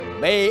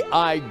May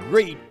I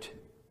greet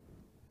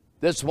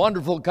this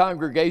wonderful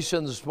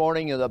congregation this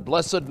morning in the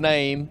blessed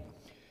name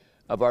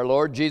of our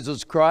Lord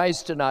Jesus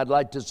Christ, and I'd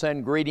like to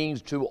send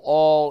greetings to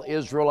all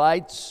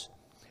Israelites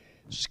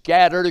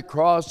scattered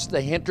across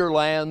the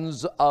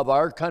hinterlands of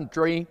our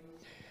country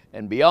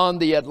and beyond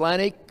the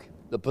Atlantic,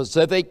 the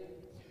Pacific,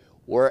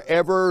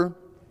 wherever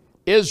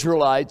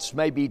Israelites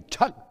may be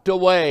tucked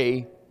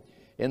away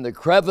in the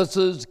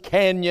crevices,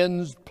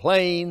 canyons,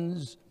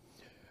 plains,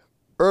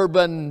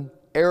 urban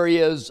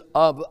areas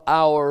of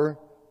our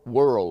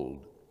world,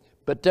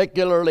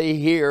 particularly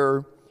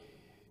here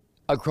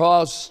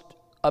across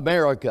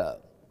America.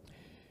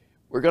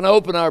 We're going to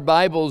open our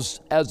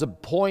Bibles as a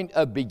point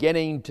of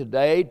beginning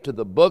today to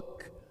the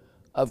book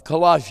of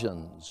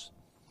Colossians.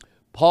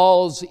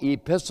 Paul's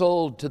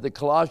epistle to the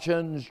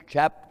Colossians,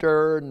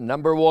 chapter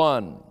number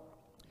 1.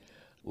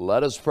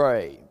 Let us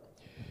pray.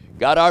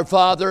 God our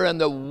Father, in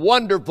the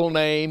wonderful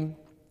name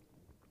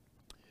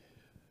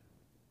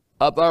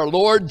of our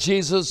Lord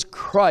Jesus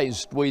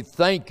Christ, we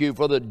thank you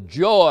for the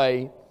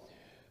joy,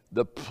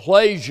 the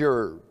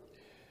pleasure,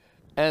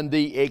 and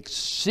the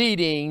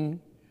exceedingly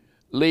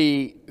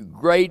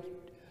great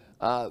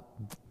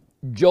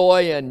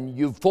joy and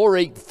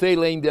euphoric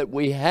feeling that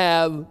we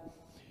have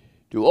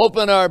to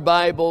open our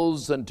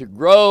Bibles and to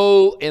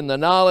grow in the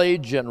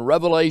knowledge and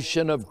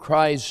revelation of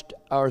Christ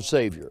our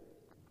Savior.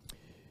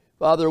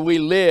 Father, we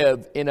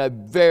live in a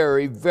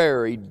very,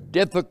 very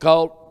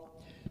difficult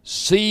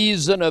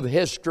season of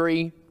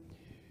history,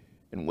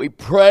 and we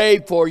pray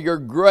for your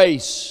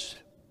grace,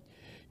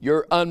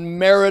 your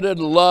unmerited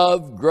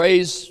love,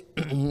 grace,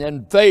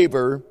 and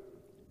favor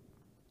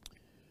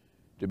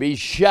to be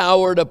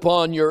showered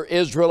upon your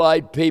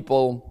Israelite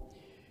people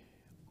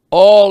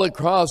all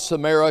across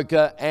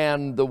America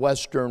and the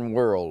Western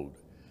world.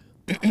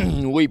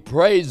 We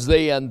praise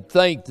thee and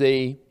thank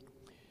thee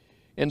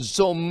in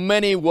so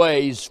many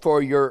ways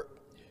for your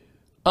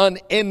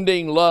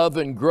unending love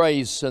and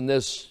grace in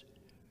this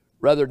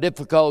rather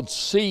difficult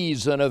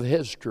season of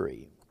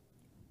history.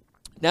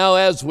 Now,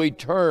 as we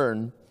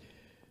turn,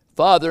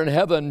 Father in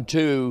heaven,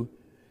 to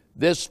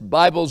this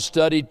Bible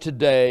study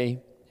today,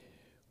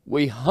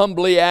 we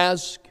humbly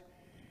ask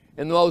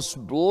in the most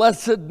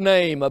blessed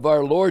name of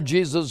our Lord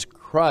Jesus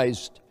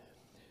Christ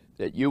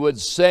that you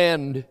would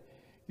send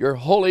your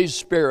Holy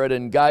Spirit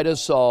and guide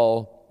us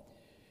all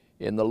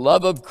in the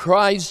love of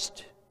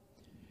Christ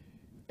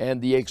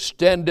and the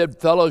extended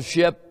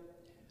fellowship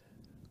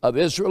of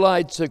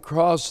Israelites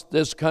across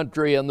this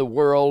country and the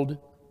world.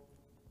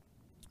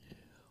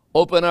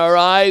 Open our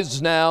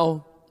eyes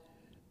now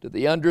to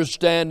the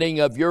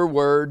understanding of your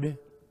word.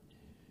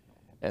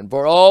 And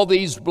for all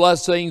these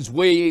blessings,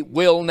 we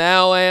will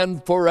now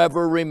and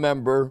forever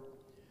remember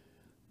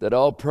that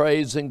all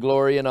praise and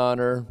glory and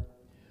honor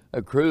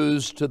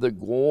accrues to the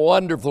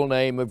wonderful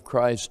name of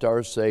Christ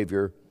our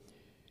Savior,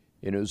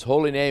 in whose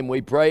holy name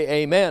we pray,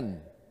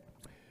 amen.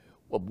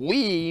 Well,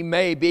 we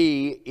may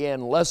be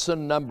in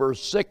lesson number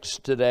 6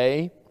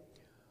 today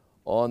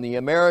on the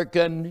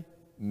American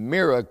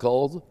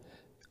Miracle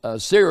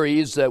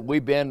series that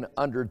we've been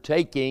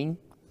undertaking.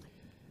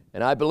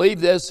 And I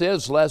believe this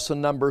is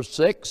lesson number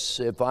 6.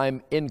 If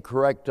I'm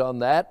incorrect on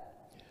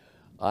that,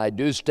 I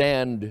do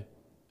stand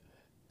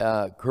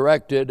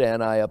corrected,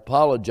 and I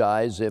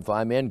apologize if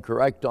I'm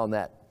incorrect on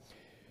that.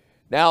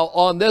 Now,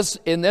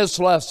 in this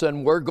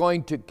lesson, we're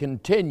going to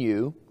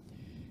continue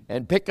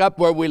and pick up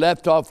where we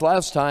left off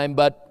last time,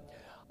 but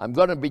I'm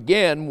going to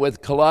begin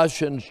with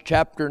Colossians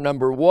chapter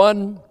number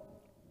 1,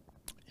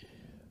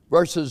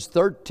 verses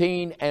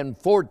 13 and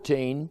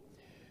 14.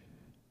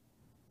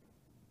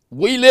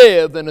 We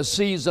live in a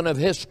season of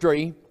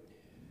history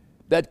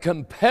that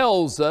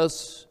compels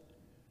us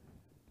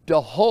to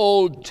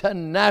hold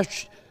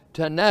tenaciously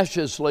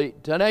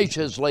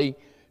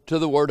to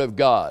the Word of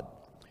God.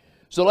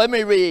 So let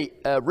me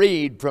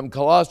read from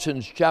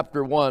Colossians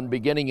chapter 1,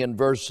 beginning in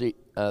verse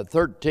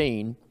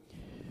 13,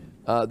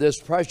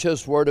 this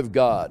precious Word of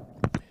God.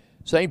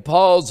 St.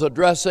 Paul's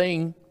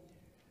addressing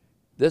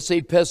this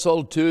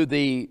epistle to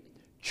the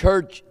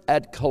church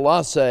at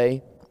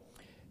Colossae,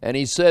 and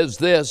he says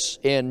this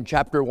in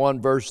chapter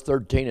 1, verse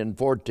 13 and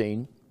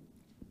 14.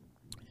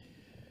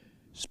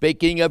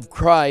 Speaking of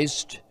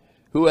Christ,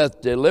 who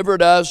hath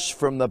delivered us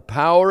from the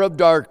power of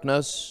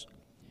darkness,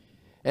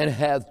 and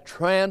hath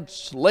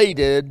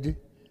translated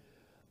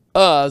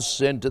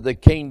us into the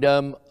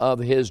kingdom of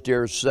his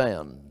dear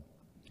Son,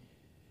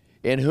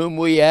 in whom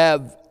we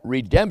have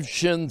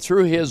redemption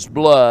through his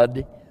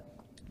blood,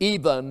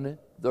 even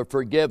the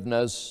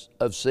forgiveness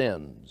of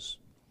sins.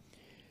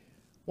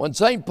 When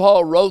St.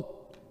 Paul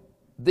wrote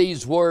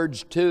these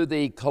words to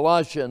the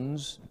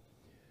Colossians,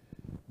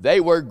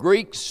 they were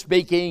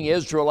Greek-speaking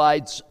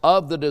Israelites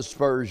of the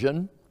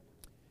dispersion,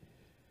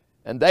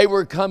 and they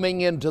were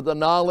coming into the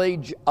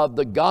knowledge of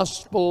the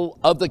gospel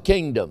of the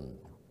kingdom.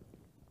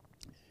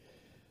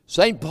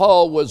 St.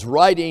 Paul was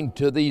writing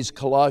to these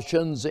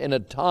Colossians in a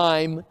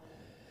time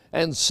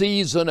and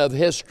season of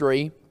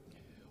history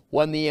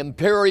when the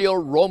imperial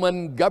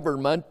Roman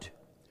government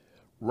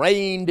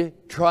reigned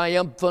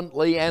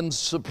triumphantly and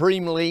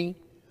supremely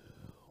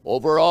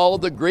over all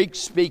the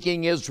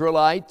Greek-speaking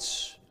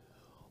Israelites,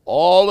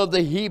 all of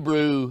the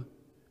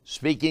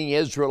Hebrew-speaking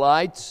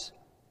Israelites,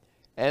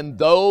 and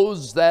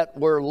those that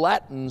were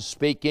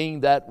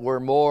Latin-speaking that were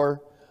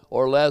more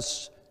or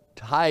less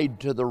tied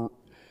to the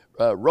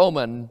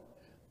Roman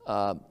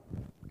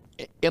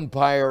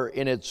Empire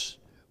in its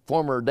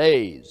former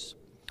days.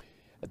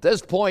 At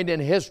this point in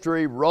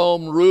history,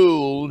 Rome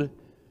ruled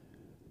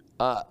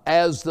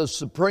as the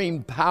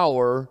supreme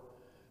power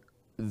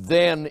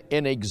then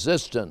in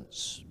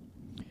existence.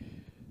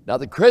 Now,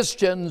 the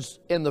Christians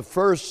in the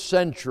first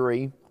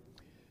century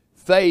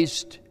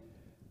faced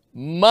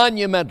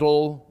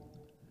monumental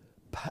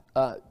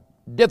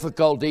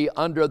difficulty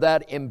under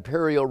that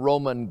imperial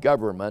Roman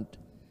government,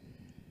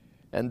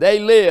 and they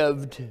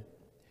lived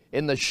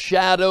in the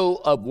shadow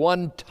of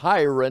one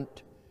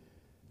tyrant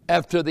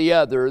after the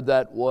other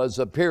that was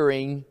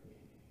appearing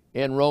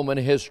in Roman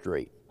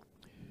history.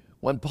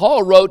 When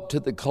Paul wrote to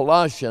the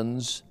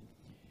Colossians,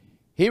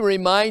 he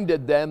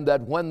reminded them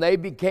that when they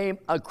became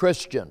a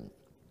Christian,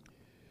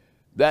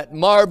 that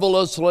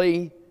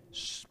marvelously,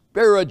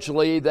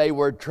 spiritually, they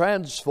were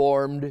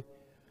transformed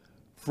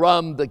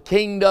from the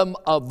kingdom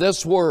of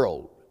this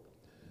world,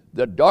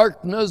 the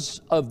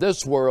darkness of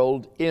this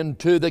world,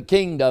 into the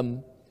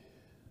kingdom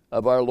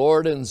of our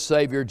Lord and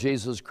Savior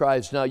Jesus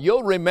Christ. Now,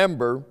 you'll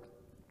remember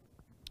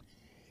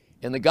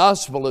in the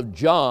Gospel of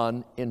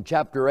John, in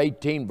chapter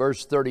 18,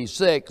 verse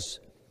 36,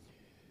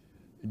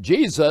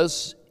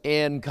 Jesus,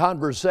 in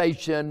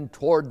conversation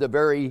toward the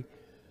very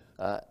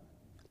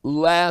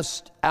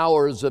last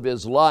hours of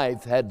his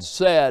life, had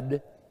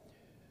said,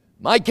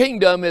 "My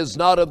kingdom is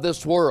not of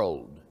this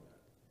world."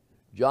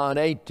 John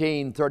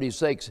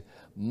 18:36,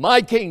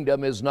 "My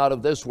kingdom is not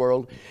of this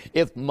world.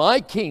 If my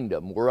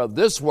kingdom were of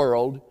this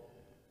world,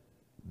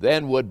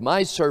 then would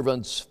my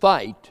servants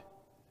fight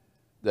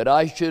that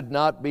I should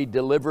not be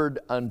delivered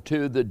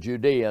unto the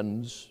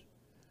Judeans."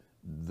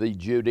 The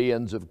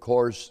Judeans, of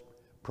course,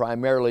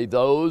 primarily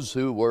those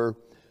who were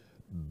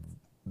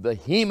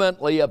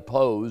vehemently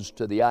opposed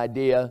to the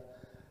idea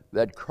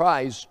that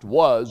Christ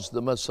was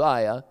the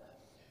Messiah.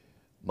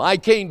 "My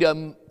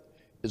kingdom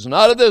is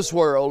not of this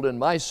world, and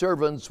my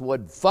servants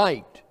would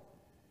fight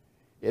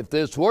if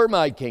this were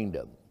my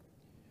kingdom."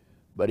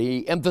 But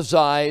he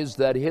emphasized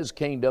that his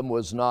kingdom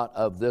was not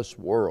of this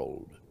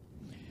world.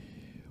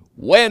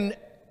 When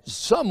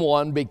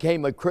someone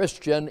became a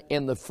Christian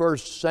in the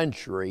first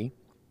century,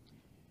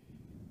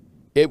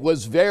 it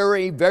was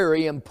very,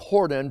 very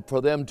important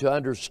for them to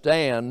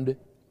understand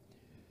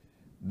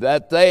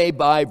that they,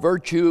 by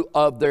virtue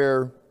of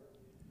their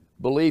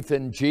belief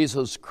in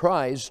Jesus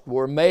Christ,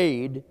 were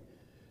made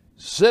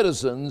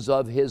citizens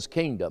of his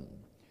kingdom.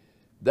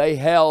 They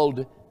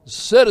held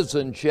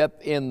citizenship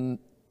in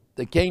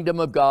the kingdom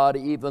of God,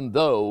 even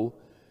though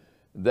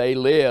they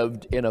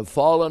lived in a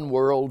fallen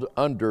world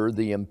under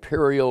the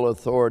imperial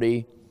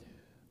authority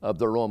of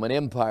the Roman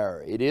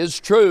Empire. It is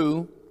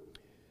true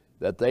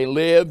that they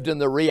lived in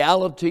the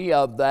reality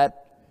of that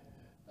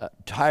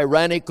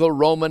tyrannical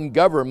Roman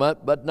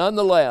government, but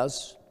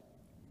nonetheless,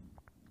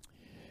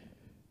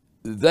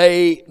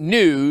 they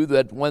knew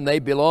that when they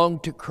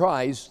belonged to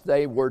Christ,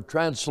 they were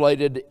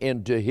translated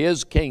into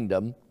his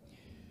kingdom,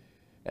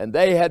 and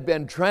they had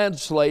been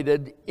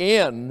translated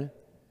in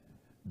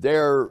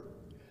their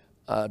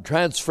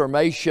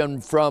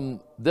transformation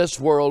from this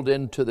world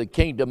into the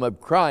kingdom of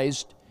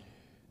Christ.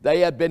 They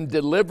had been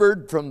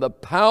delivered from the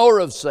power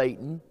of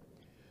Satan,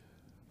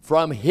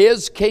 from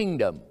his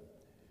kingdom,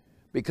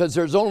 because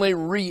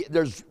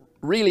there's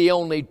really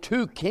only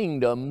two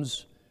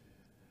kingdoms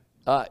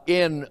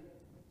in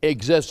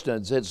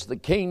existence. It's the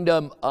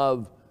kingdom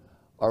of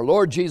our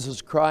Lord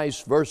Jesus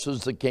Christ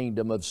versus the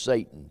kingdom of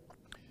Satan.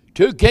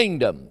 Two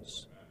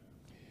kingdoms.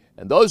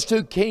 And those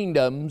two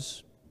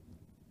kingdoms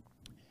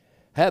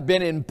have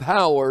been in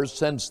power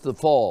since the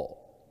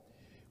fall.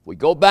 If we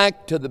go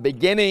back to the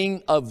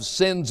beginning of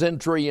sin's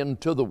entry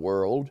into the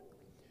world,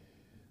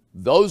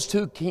 those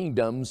two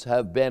kingdoms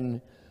have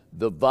been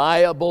the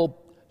viable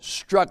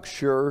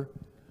structure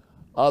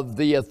of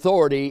the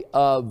authority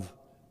of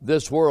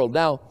this world.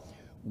 Now,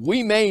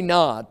 we may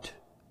not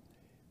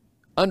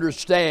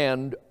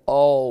understand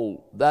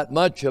all that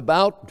much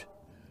about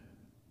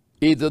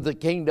either the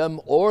kingdom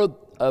or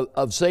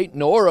of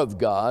Satan or of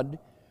God,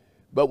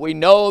 but we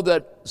know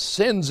that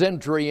sin's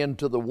entry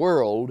into the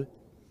world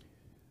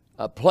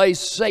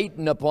placed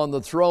Satan upon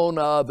the throne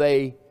of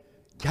a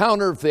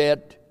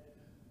counterfeit,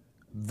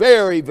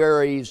 very,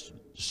 very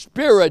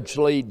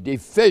spiritually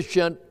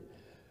deficient,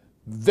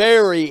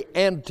 very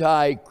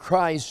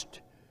anti-Christ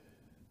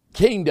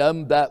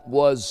kingdom that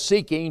was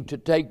seeking to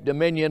take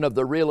dominion of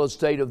the real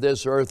estate of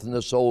this earth and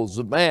the souls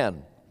of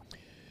man.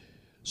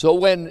 So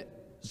when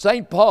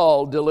St.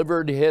 Paul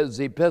delivered his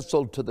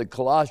epistle to the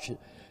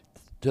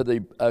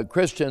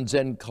Christians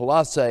in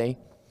Colossae,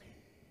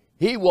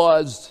 he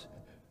was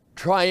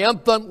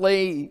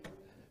triumphantly,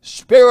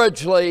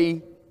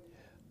 spiritually,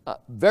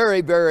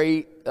 very,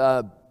 very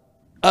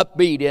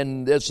upbeat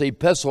in this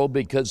epistle,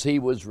 because he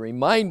was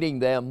reminding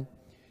them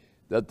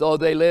that though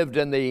they lived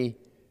in the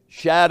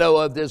shadow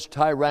of this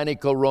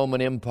tyrannical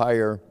Roman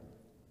Empire,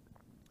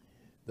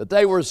 that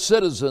they were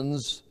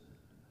citizens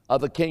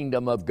of the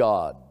kingdom of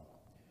God.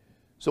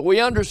 So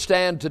we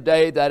understand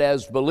today that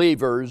as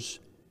believers,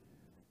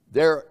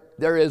 there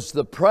is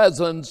the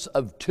presence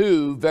of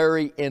two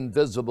very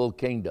invisible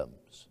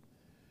kingdoms.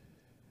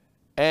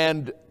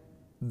 And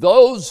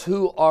those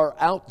who are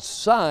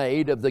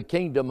outside of the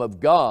kingdom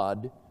of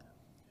God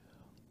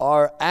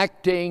are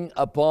acting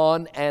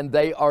upon, and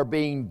they are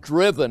being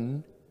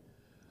driven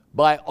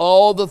by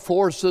all the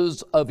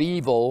forces of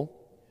evil,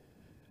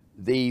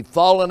 the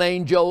fallen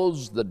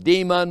angels, the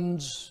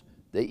demons,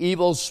 the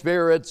evil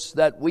spirits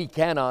that we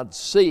cannot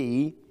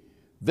see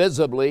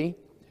visibly.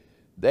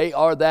 They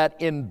are that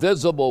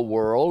invisible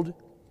world.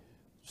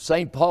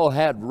 St. Paul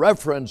had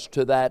reference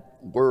to that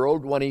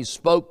world when he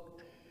spoke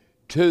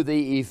to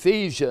the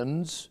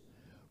Ephesians,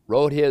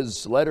 wrote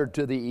his letter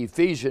to the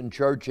Ephesian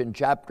church in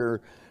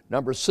chapter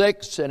number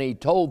 6, and he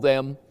told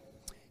them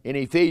in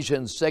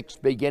Ephesians 6,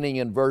 beginning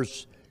in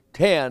verse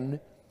 10,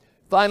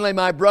 "Finally,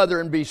 my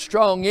brethren, be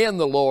strong in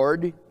the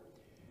Lord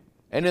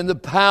and in the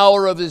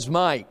power of His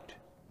might.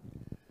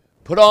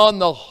 Put on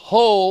the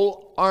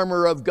whole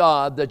armor of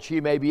God, that ye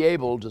may be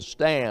able to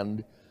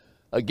stand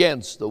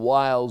against the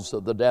wiles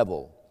of the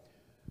devil.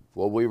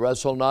 For we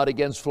wrestle not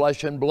against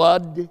flesh and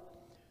blood,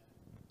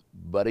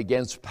 but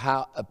against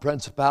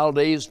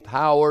principalities,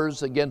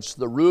 powers, against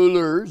the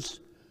rulers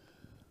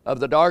of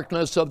the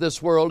darkness of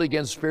this world,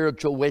 against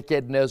spiritual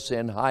wickedness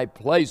in high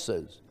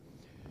places."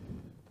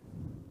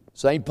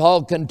 St.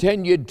 Paul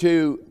continued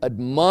to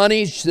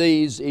admonish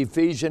these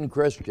Ephesian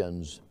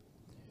Christians,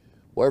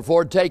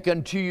 "Wherefore take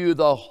unto you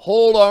the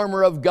whole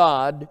armor of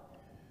God,"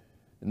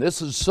 and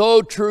this is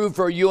so true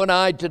for you and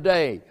I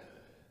today,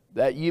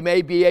 "that ye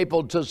may be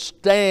able to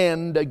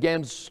stand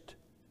against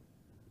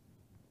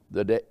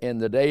in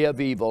the day of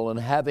evil, and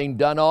having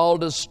done all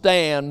to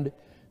stand,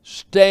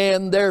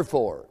 stand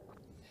therefore,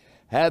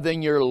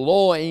 having your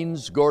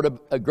loins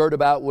girt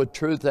about with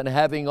truth, and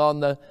having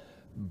on the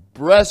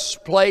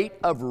breastplate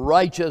of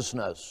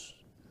righteousness,"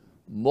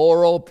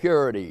 moral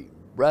purity,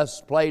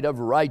 breastplate of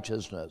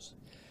righteousness,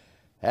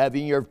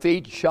 "having your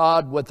feet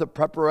shod with the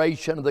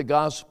preparation of the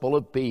gospel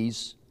of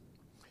peace,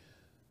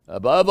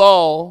 above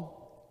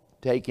all,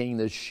 taking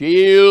the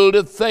shield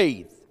of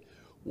faith,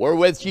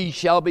 wherewith ye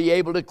shall be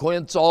able to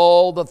quench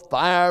all the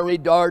fiery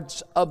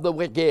darts of the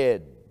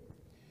wicked,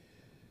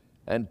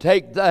 and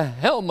take the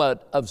helmet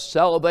of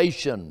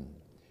salvation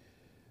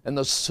and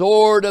the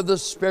sword of the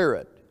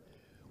Spirit,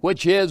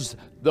 which is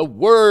the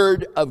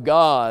word of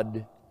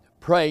God,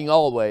 praying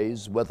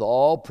always with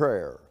all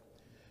prayer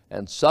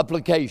and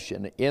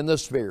supplication in the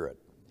Spirit,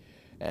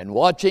 and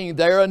watching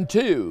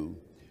thereunto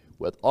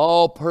with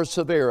all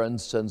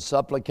perseverance and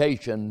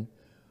supplication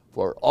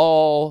for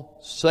all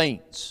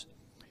saints."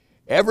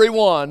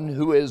 Everyone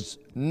who is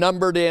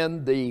numbered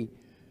in the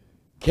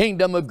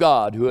kingdom of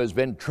God, who has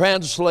been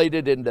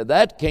translated into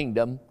that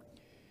kingdom,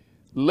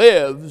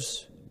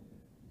 lives,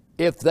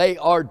 if they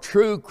are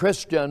true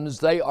Christians,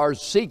 they are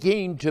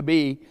seeking to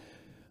be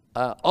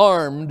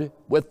armed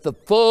with the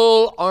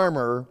full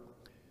armor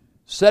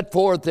set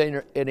forth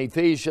in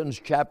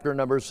Ephesians chapter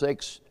number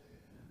 6,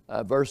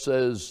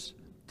 verses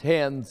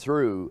 10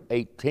 through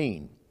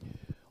 18.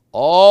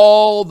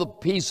 All the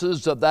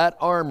pieces of that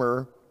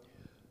armor,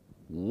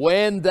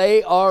 when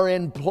they are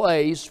in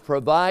place,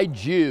 provide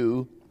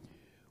you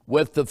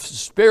with the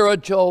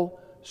spiritual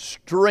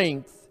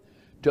strength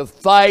to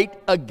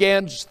fight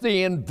against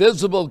the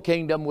invisible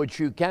kingdom, which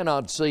you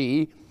cannot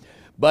see,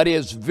 but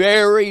is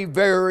very,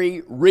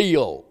 very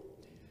real.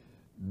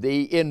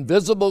 The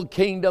invisible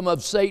kingdom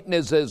of Satan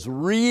is as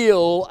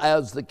real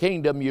as the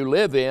kingdom you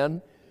live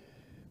in,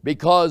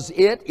 because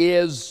it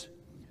is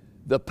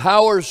the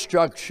power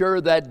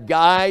structure that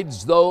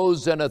guides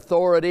those in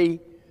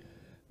authority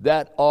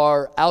that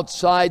are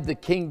outside the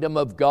kingdom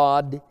of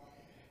God.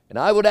 And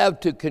I would have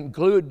to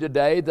conclude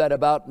today that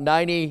about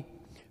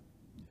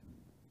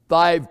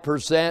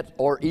 95%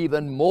 or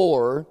even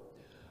more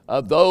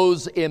of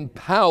those in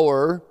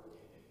power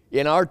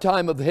in our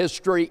time of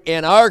history,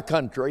 in our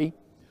country,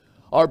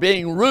 are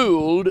being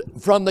ruled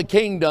from the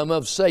kingdom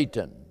of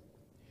Satan.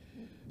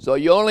 So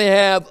you only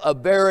have a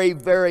very,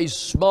 very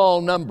small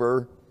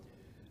number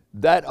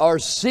that are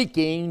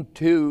seeking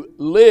to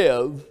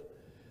live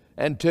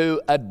and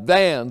to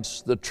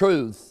advance the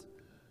truth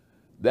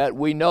that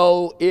we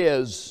know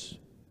is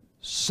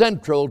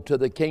central to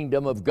the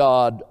kingdom of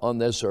God on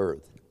this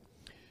earth.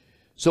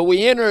 So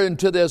we enter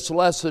into this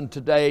lesson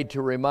today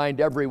to remind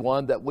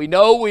everyone that we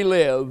know we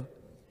live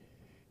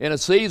in a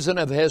season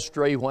of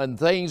history when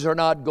things are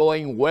not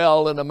going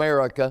well in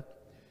America.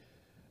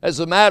 As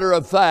a matter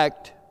of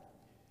fact,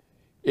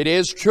 it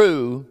is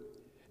true,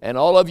 and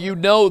all of you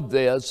know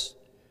this,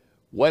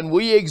 when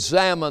we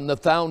examine the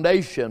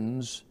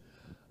foundations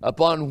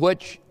upon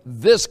which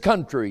this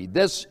country,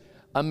 this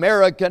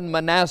American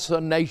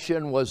Manasseh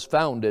nation was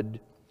founded,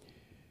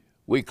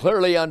 we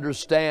clearly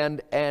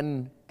understand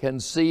and can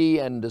see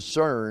and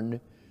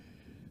discern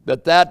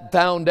that that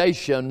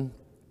foundation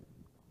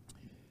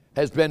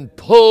has been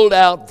pulled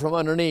out from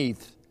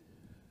underneath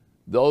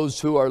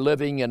those who are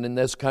living in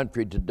this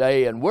country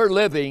today. And we're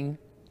living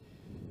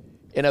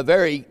in a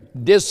very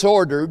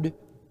disordered,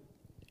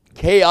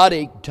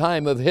 chaotic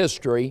time of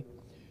history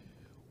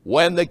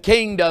when the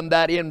kingdom,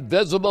 that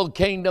invisible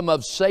kingdom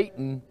of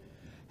Satan,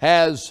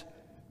 has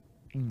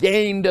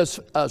gained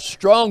a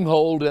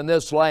stronghold in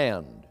this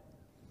land.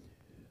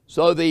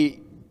 So the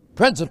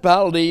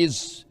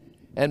principalities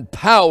and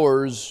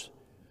powers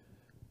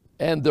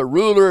and the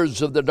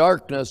rulers of the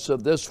darkness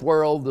of this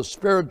world, the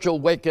spiritual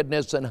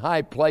wickedness in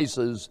high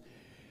places,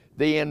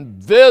 the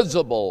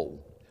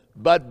invisible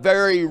but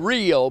very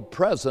real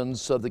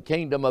presence of the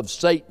kingdom of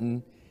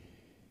Satan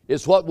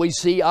is what we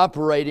see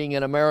operating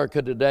in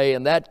America today.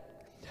 And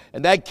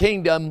that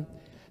kingdom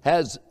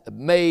has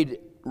made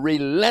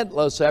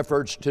relentless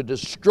efforts to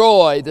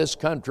destroy this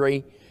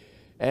country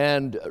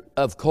and,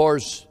 of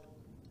course,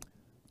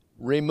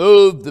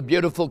 remove the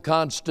beautiful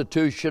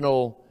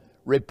constitutional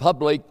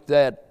republic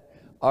that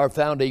our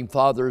founding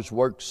fathers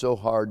worked so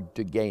hard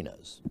to gain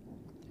us,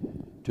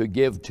 to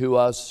give to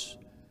us,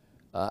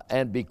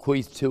 and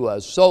bequeath to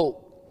us.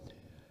 So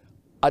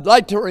I'd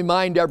like to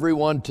remind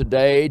everyone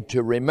today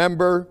to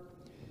remember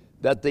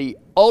that the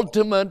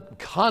ultimate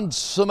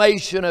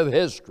consummation of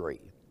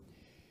history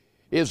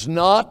is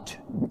not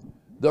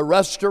the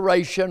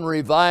restoration,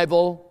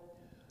 revival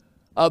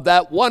of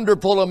that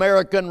wonderful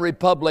American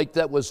republic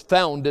that was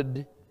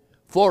founded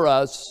for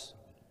us,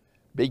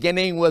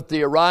 beginning with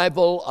the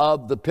arrival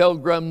of the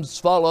Pilgrims,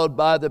 followed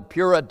by the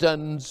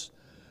Puritans,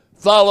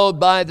 followed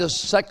by the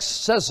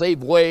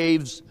successive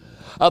waves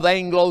of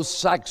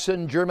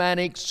Anglo-Saxon,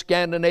 Germanic,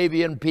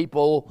 Scandinavian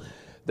people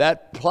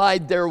that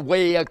plied their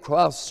way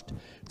across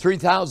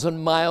 3,000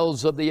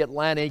 miles of the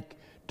Atlantic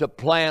to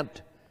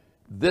plant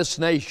this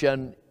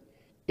nation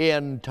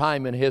in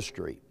time and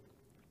history.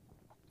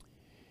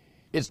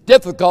 It's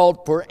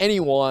difficult for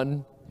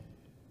anyone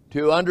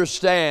to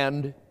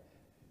understand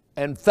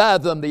and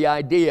fathom the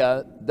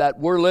idea that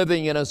we're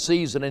living in a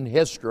season in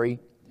history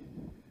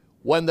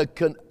when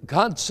the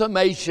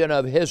consummation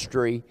of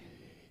history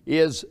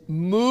is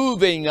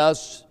moving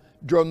us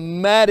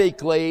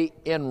dramatically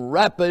in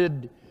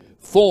rapid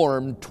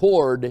form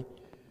toward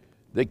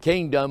the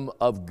kingdom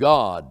of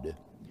God.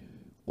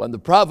 When the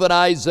prophet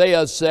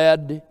Isaiah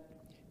said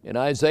in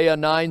Isaiah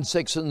 9,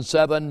 6, and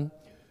 7,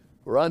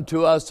 "For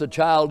unto us a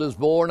child is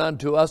born,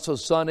 unto us a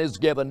son is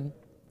given,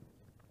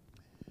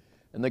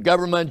 and the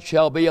government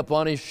shall be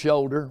upon his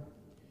shoulder.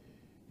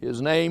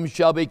 His name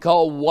shall be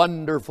called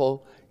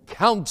Wonderful,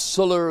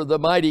 Counselor, the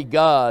Mighty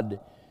God,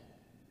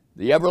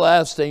 the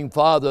Everlasting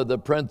Father, the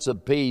Prince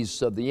of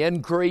Peace. Of the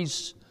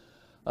increase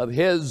of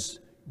his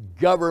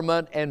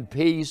government and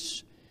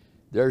peace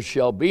there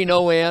shall be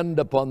no end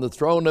upon the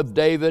throne of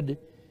David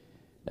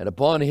and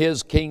upon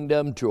his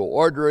kingdom, to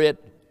order it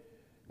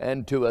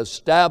and to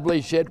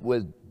establish it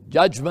with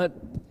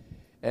judgment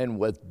and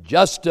with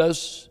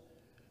justice.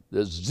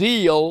 The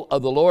zeal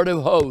of the Lord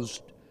of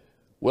hosts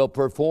will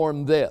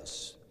perform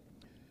this."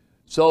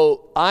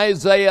 So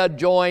Isaiah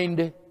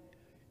joined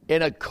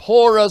in a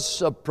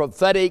chorus of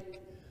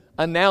prophetic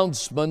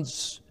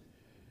announcements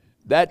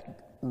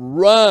that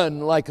run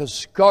like a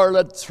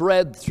scarlet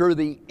thread through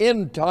the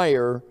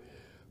entire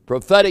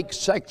prophetic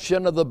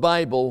section of the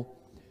Bible,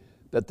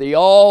 that the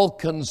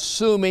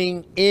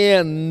all-consuming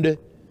end,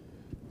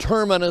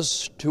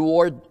 terminus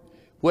toward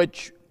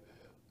which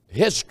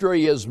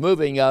history is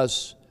moving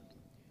us,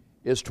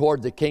 is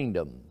toward the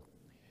kingdom.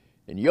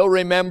 And you'll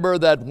remember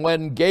that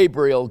when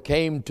Gabriel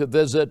came to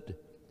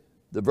visit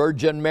the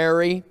Virgin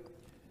Mary,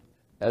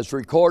 as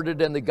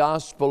recorded in the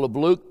Gospel of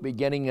Luke,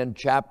 beginning in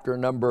chapter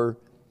number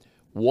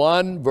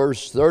 1,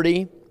 verse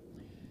 30,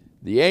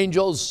 the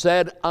angel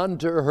said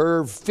unto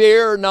her,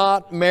 "Fear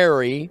not,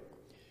 Mary,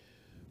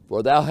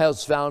 for thou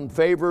hast found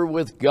favor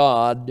with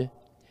God.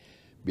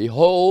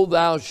 Behold,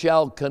 thou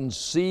shalt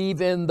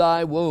conceive in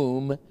thy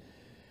womb,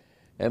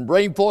 and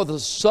bring forth a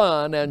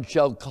son, and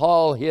shall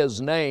call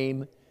his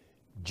name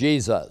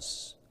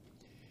Jesus.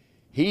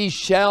 He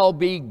shall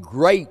be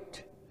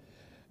great,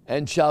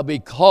 and shall be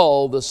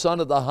called the Son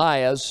of the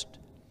Highest.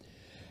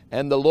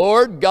 And the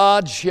Lord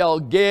God shall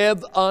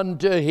give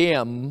unto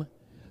him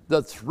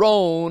the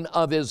throne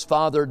of his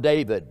father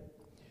David."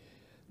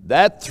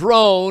 That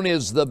throne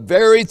is the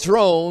very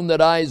throne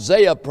that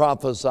Isaiah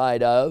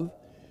prophesied of,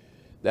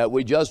 that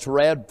we just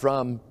read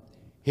from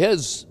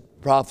his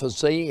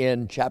prophecy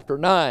in chapter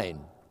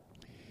 9.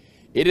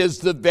 It is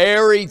the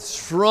very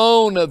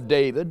throne of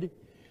David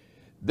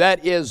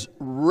that is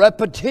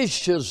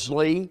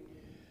repetitiously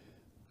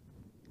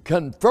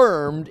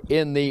confirmed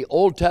in the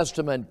Old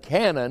Testament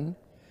canon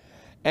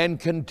and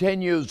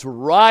continues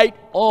right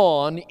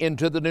on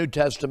into the New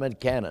Testament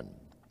canon.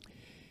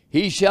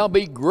 He shall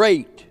be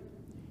great.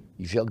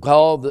 He shall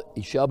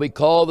be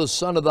called the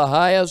Son of the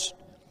Highest,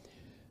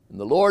 and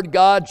the Lord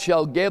God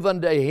shall give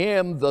unto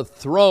him the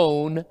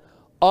throne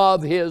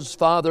of his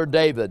father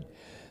David.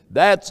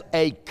 That's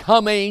a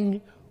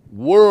coming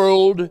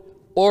world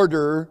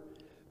order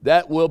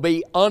that will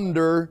be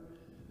under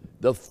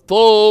the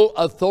full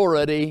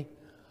authority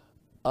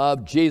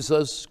of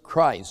Jesus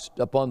Christ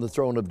upon the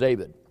throne of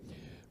David.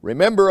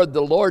 Remember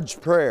the Lord's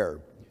Prayer.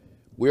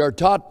 We are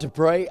taught to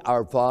pray,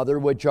 Our Father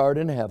which art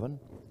in heaven,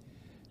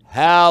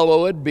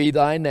 hallowed be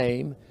thy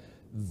name.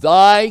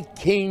 Thy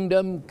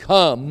kingdom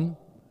come,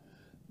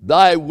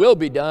 thy will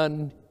be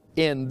done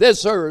in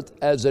this earth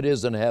as it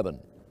is in heaven.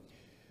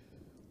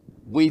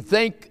 We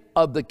think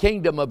of the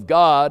kingdom of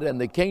God,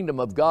 and the kingdom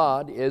of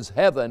God is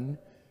heaven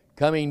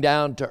coming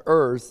down to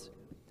earth.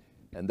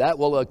 And that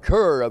will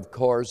occur, of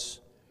course,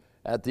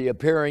 at the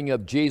appearing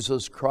of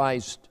Jesus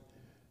Christ,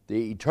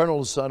 the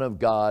eternal Son of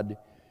God,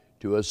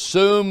 to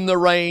assume the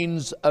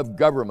reins of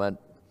government.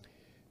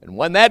 And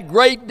when that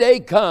great day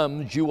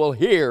comes, you will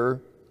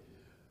hear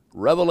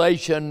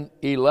Revelation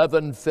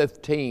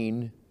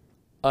 11:15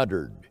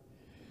 uttered.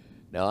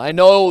 Now, I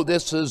know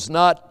this is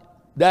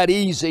not that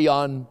easy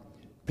on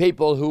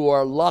people who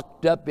are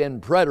locked up in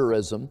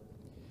preterism,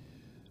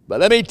 but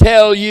let me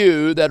tell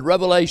you that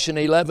Revelation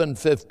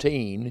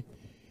 11:15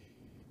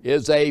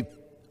 is a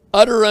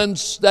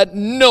utterance that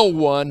no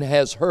one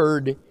has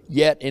heard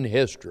yet in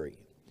history.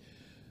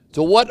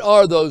 So what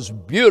are those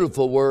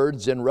beautiful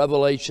words in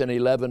Revelation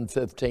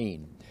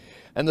 11:15?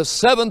 And the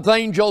seventh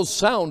angel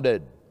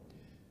sounded,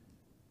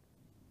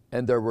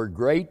 and there were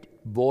great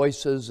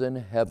voices in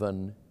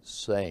heaven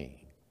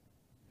saying,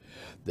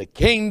 the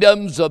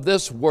kingdoms of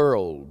this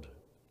world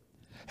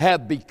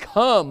have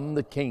become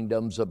the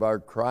kingdoms of our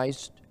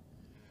Christ,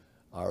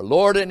 our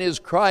Lord and His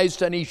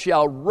Christ, and He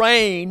shall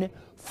reign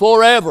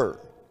forever.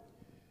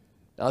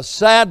 Now,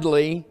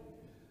 sadly,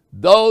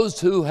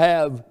 those who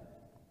have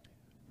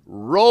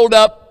rolled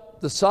up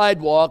the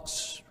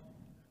sidewalks,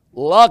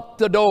 locked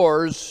the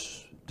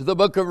doors to the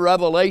book of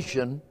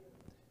Revelation,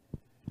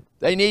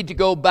 they need to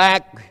go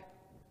back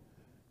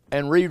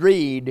and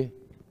reread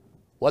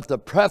what the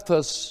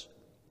preface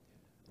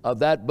of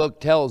that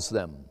book tells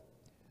them.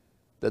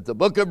 That the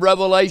book of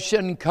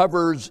Revelation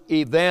covers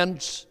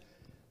events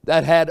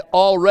that had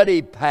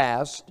already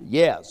passed.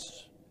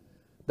 Yes,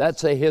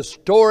 that's a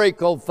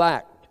historical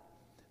fact,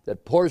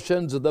 that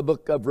portions of the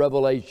book of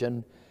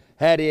Revelation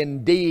had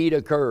indeed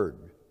occurred.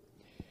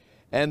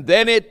 And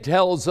then it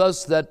tells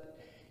us that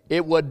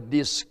it would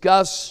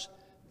discuss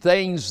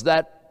things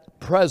that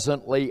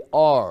presently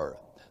are,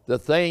 the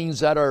things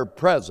that are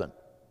present,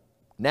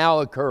 now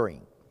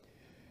occurring.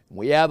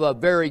 We have a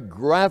very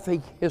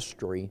graphic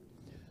history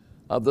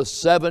of the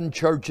 7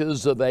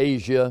 churches of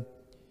Asia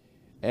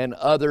and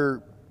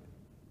other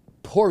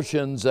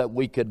portions that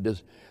we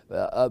could,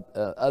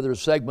 other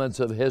segments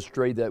of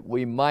history that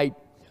we might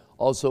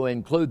also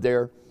include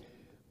there.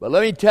 But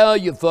let me tell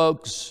you,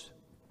 folks,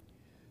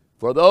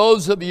 for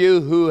those of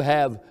you who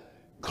have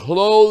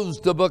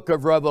closed the book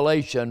of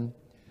Revelation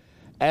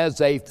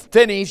as a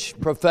finished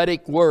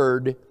prophetic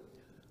word,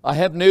 I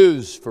have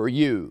news for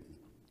you.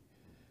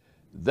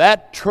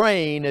 That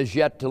train is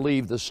yet to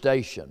leave the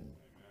station.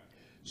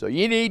 So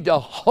you need to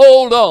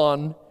hold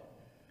on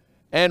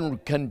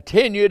and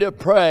continue to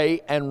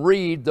pray and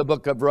read the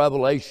book of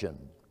Revelation,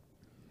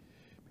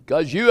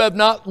 because you have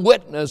not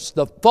witnessed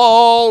the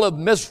fall of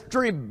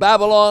Mystery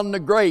Babylon the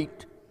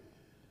Great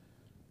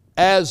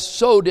as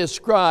so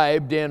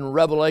described in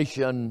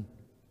Revelation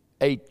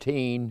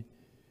 18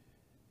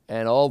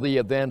 and all the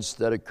events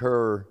that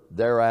occur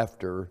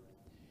thereafter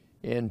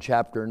in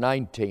chapter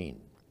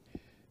 19.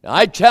 Now,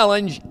 I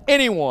challenge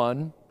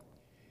anyone,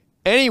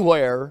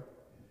 anywhere,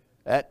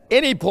 at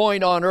any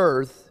point on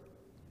earth,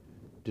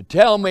 to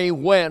tell me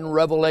when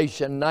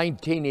Revelation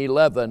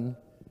 19:11,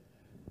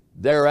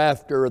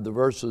 thereafter the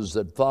verses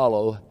that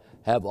follow,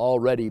 have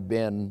already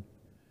been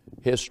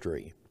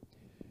history.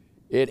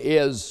 It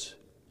is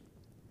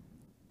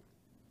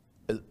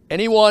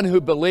anyone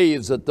who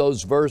believes that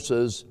those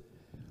verses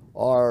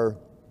are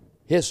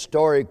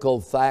historical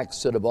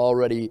facts that have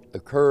already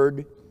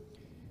occurred,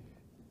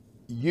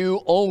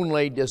 you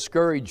only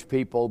discourage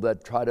people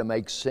that try to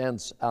make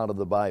sense out of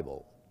the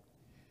Bible.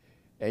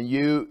 And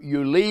you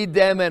lead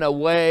them in a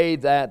way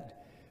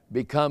that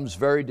becomes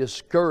very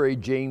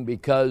discouraging,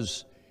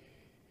 because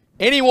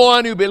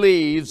anyone who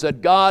believes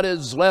that God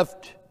has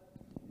left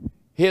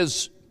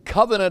His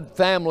covenant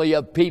family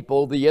of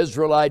people, the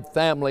Israelite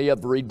family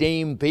of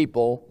redeemed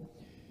people,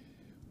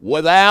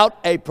 without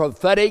a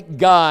prophetic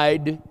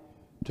guide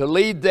to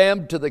lead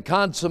them to the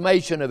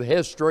consummation of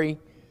history,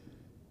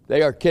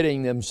 they are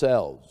kidding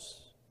themselves.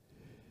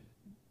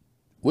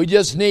 We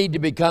just need to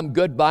become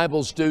good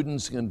Bible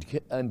students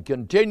and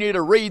continue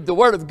to read the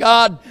Word of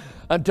God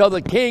until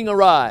the King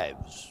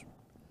arrives.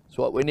 That's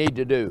what we need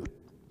to do.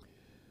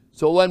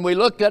 So when we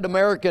look at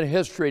American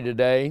history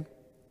today,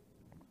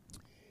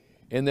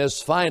 in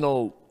this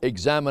final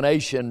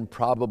examination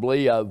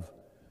probably of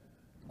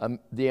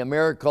the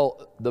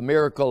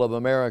miracle of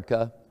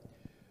America,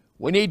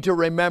 we need to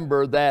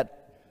remember that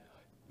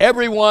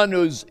everyone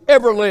who's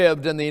ever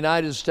lived in the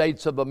United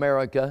States of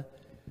America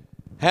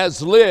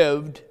has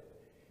lived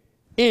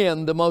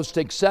in the most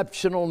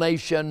exceptional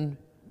nation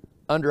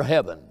under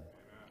heaven.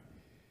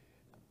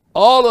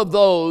 All of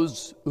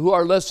those who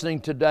are listening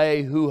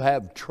today who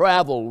have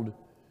traveled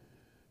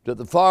to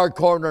the far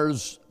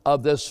corners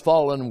of this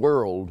fallen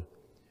world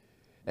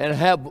and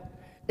have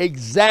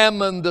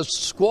examined the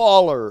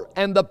squalor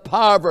and the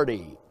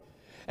poverty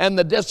and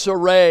the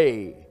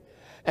disarray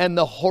and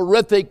the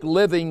horrific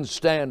living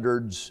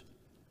standards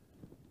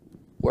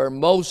where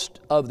most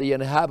of the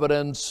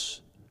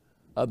inhabitants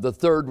of the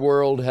third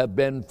world have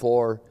been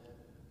for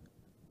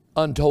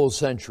untold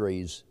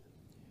centuries,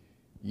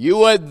 you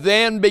would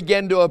then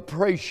begin to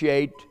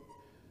appreciate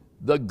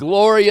the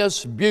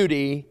glorious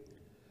beauty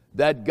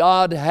that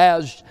God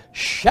has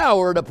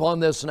showered upon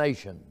this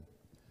nation.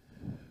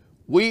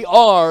 We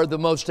are the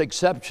most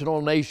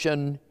exceptional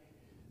nation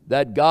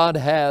that God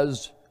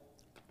has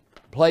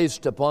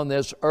placed upon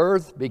this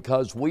earth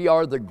because we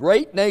are the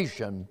great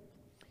nation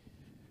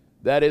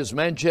that is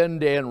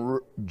mentioned in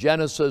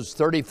Genesis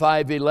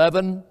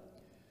 35:11,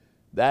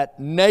 that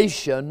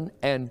nation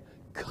and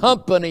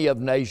company of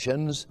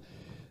nations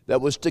that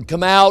was to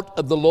come out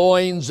of the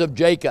loins of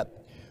Jacob.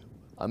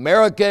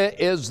 America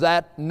is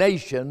that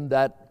nation,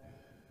 that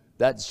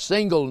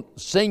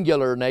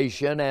singular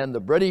nation, and the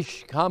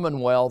British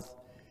Commonwealth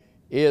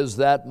is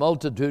that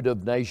multitude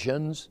of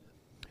nations.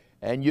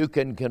 And you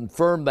can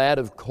confirm that,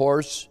 of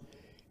course,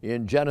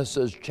 in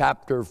Genesis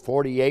chapter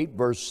 48,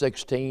 verse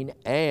 16,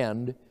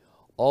 and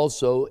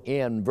also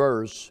in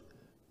verse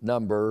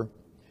number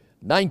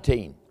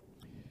 19.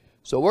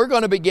 So we're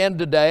going to begin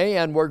today,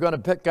 and we're going to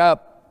pick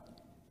up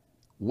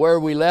where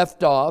we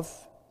left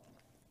off.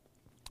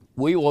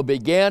 We will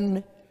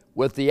begin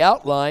with the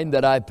outline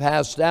that I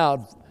passed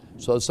out.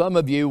 So some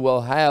of you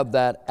will have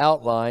that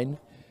outline.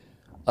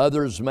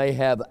 Others may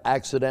have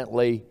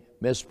accidentally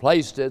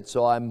misplaced it,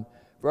 so I'm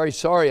very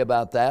sorry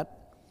about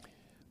that.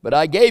 But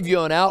I gave you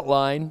an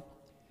outline.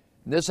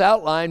 This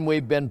outline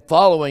we've been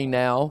following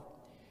now,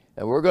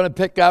 and we're going to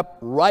pick up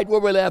right where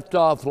we left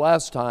off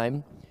last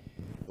time.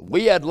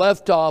 We had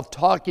left off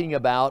talking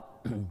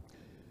about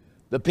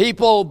the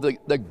people,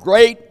 the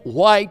great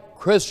white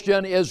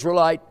Christian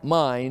Israelite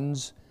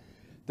minds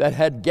that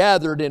had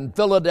gathered in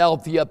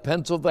Philadelphia,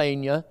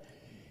 Pennsylvania,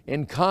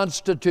 in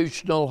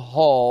Constitutional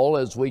Hall,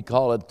 as we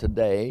call it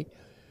today,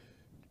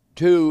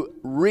 to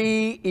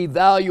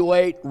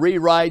reevaluate,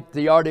 rewrite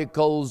the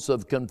Articles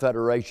of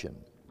Confederation.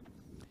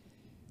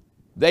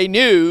 They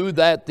knew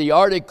that the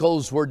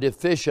Articles were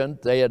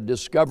deficient. They had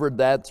discovered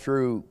that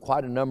through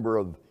quite a number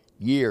of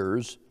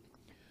years.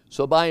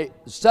 So by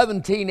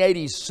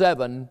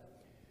 1787,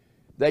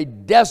 they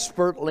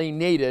desperately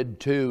needed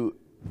to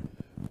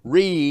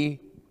revisit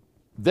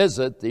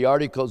the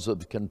Articles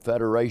of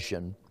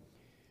Confederation.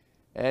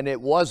 And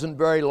it wasn't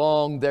very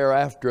long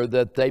thereafter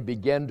that they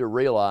began to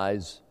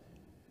realize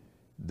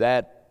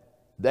that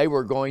they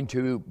were going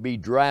to be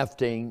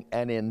drafting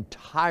an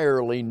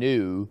entirely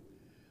new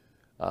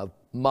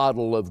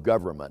model of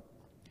government.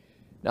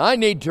 Now, I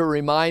need to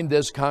remind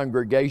this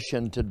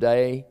congregation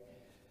today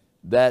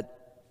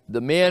that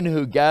the men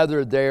who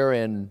gathered there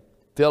in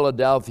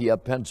Philadelphia,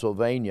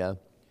 Pennsylvania,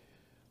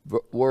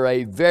 were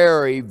a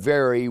very,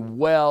 very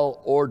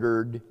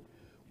well-ordered,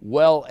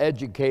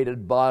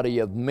 well-educated body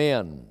of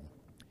men.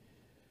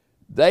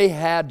 They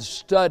had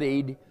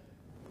studied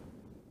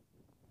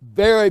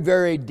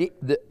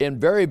in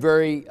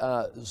very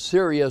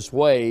serious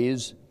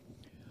ways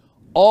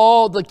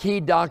all the key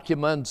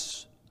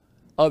documents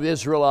of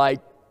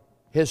Israelite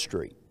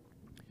history.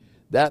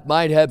 That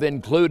might have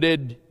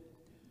included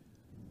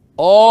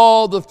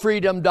all the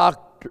freedom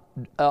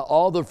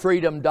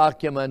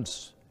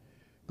documents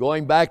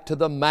going back to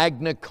the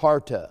Magna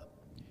Carta,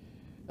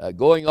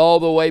 going all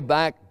the way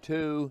back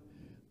to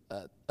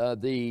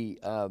the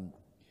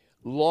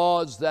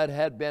laws that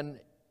had been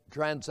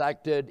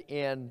transacted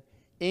in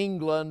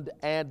England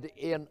and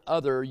in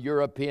other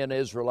European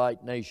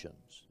Israelite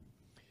nations.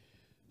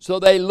 So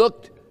they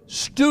looked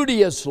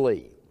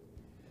studiously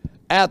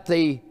at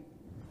the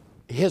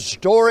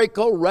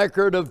historical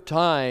record of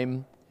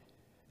time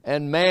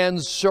and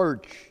man's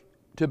search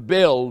to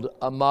build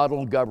a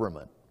model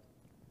government.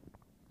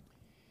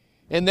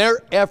 In their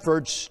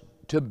efforts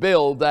to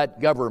build that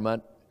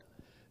government,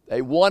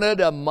 they wanted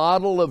a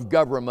model of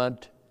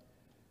government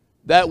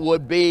that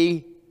would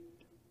be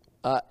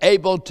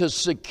able to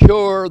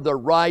secure the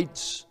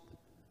rights,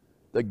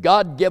 the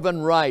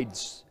God-given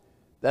rights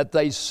that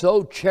they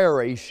so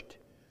cherished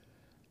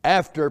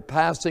after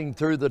passing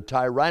through the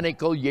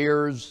tyrannical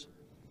years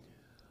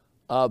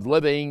of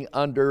living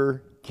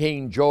under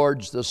King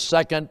George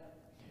II,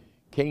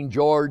 King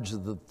George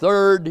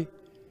III,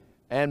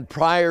 and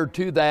prior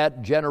to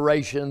that,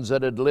 generations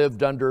that had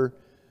lived under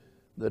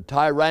the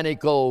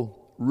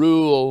tyrannical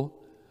rule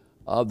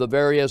of the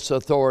various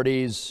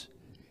authorities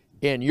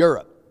in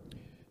Europe.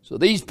 So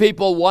these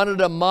people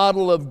wanted a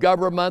model of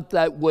government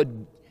that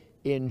would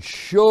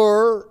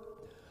ensure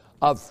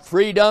a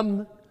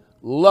freedom,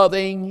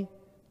 loving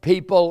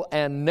people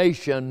and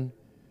nation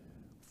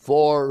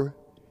for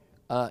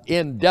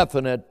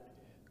indefinite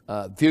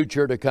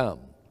future to come.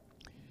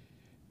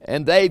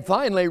 And they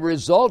finally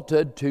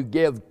resulted to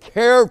give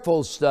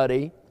careful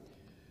study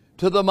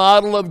to the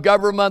model of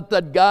government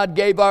that God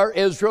gave our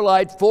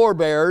Israelite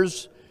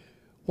forebears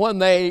when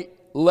they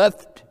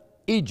left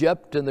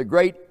Egypt in the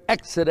great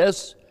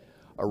Exodus,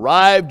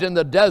 arrived in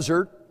the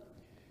desert,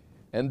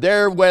 and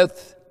there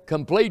with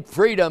complete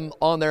freedom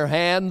on their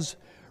hands,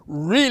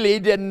 really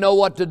didn't know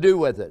what to do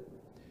with it.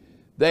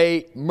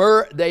 They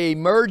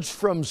emerged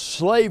from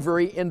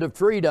slavery into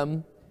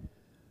freedom,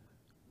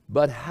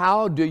 but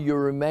how do you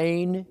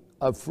remain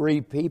a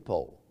free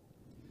people?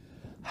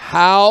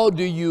 How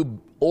do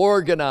you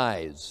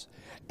organize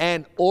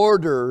and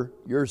order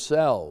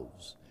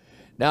yourselves?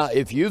 Now,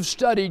 if you've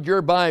studied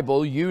your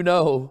Bible, you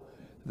know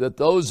that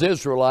those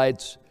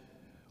Israelites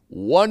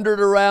wandered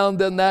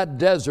around in that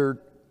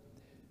desert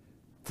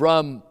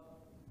from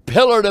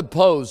pillar to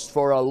post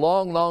for a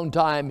long, long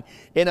time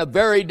in a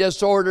very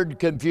disordered,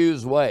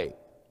 confused way.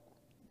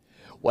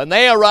 When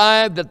they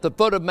arrived at the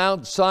foot of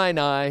Mount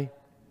Sinai,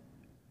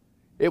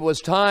 it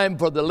was time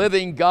for the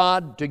living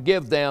God to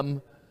give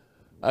them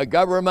a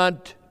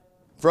government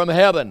from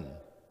heaven.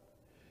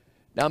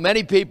 Now,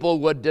 many people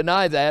would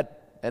deny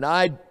that, and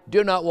I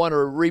do not want to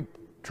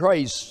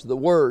retrace the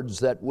words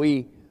that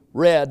we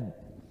read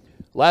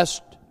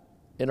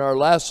in our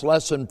last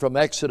lesson from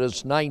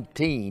Exodus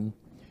 19,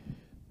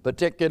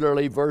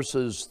 particularly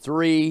verses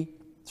 3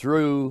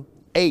 through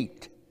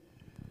 8.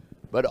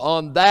 But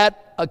on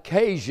that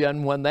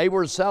occasion, when they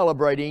were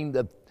celebrating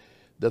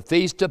the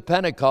Feast of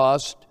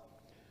Pentecost,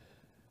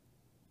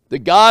 the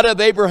God of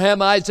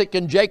Abraham, Isaac,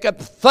 and Jacob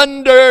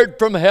thundered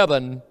from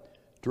heaven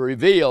to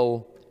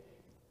reveal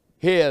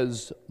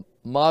His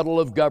model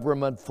of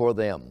government for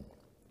them.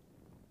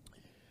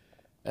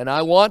 And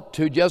I want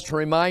to just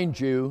remind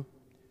you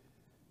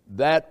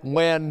that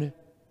when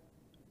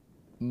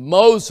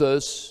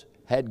Moses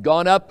had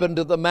gone up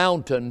into the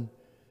mountain,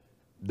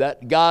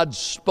 that God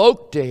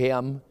spoke to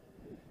him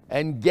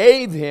and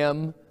gave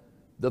him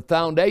the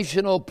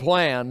foundational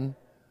plan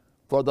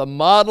for the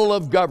model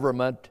of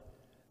government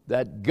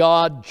that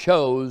God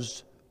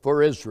chose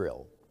for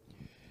Israel.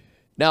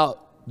 Now,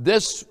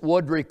 this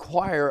would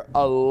require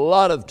a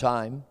lot of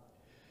time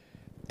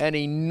and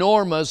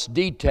enormous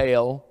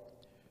detail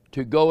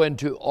to go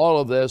into all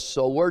of this,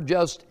 so we're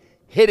just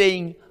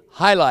hitting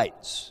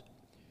highlights.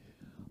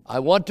 I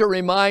want to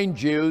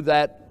remind you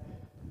that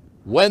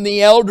when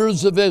the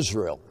elders of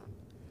Israel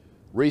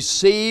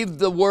received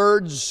the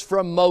words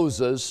from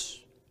Moses,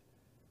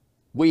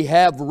 we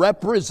have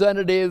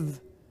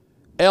representative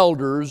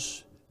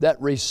elders that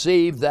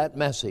received that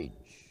message.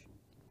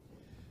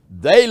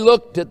 They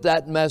looked at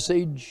that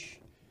message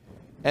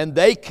and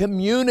they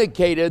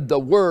communicated the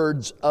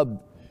words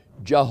of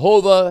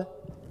Jehovah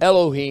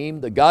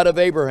Elohim, the God of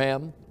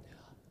Abraham,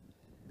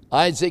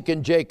 Isaac,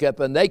 and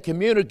Jacob, and they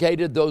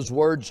communicated those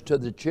words to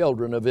the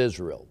children of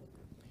Israel.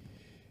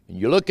 And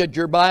you look at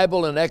your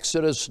Bible in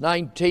Exodus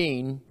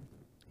 19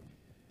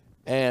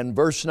 and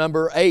verse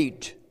number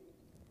 8.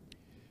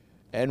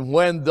 And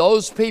when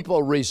those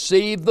people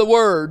received the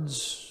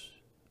words,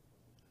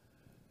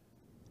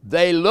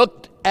 they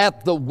looked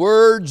at the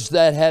words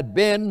that had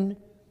been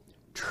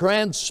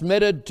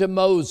transmitted to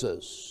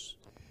Moses,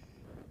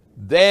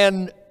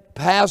 then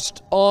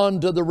passed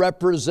on to the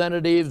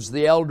representatives,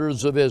 the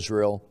elders of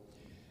Israel,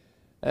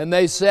 and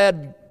they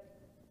said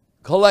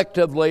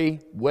collectively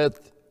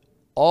with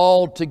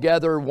all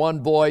together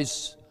one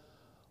voice,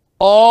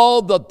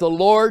 all that the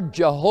Lord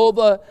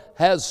Jehovah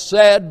has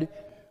said,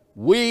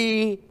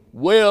 we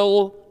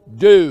will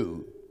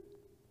do.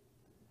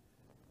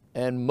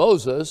 And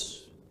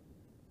Moses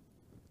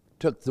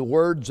took the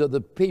words of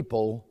the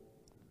people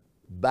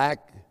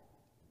back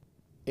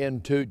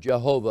into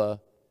Jehovah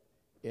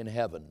in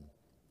heaven.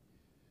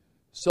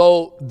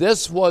 So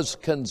this was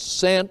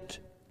consent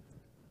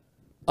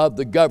of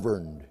the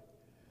governed.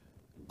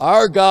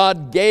 Our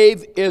God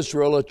gave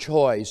Israel a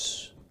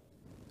choice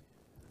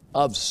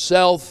of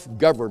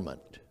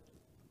self-government,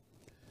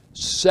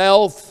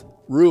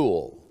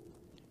 self-rule.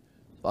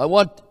 I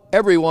want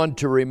everyone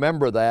to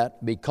remember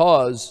that,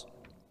 because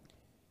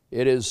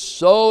it is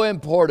so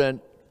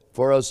important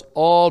for us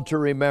all to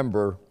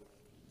remember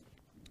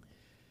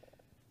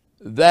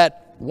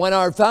that when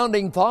our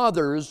founding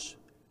fathers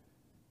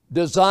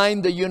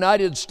designed the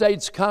United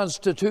States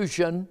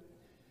Constitution,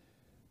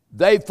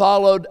 they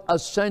followed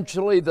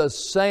essentially the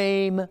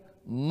same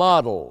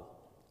model.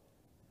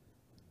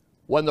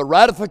 When the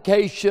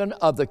ratification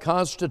of the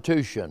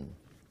Constitution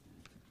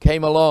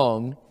came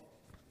along,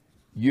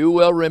 you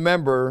will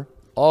remember,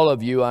 all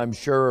of you, I'm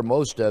sure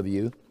most of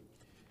you,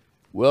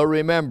 will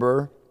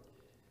remember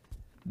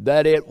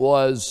that it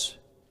was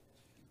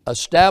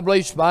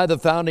established by the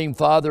founding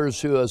fathers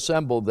who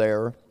assembled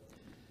there.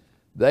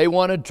 They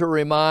wanted to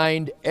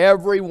remind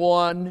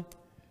everyone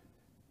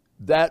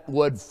that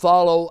would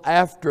follow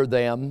after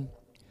them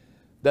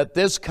that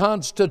this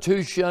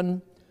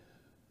Constitution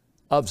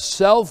of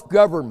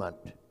self-government,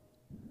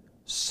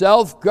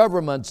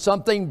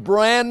 something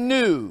brand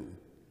new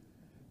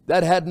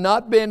that had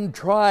not been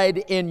tried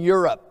in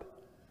Europe.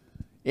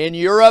 In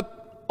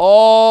Europe,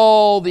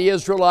 all the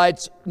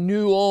Israelites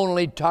knew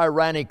only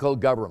tyrannical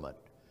government.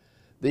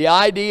 The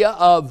idea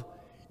of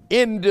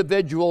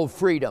individual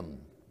freedom,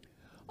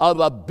 of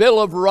a Bill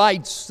of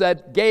Rights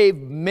that gave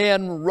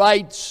men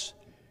rights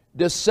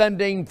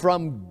descending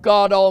from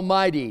God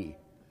Almighty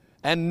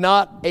and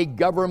not a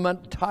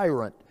government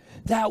tyrant.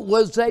 That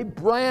was a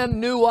brand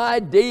new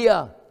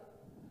idea.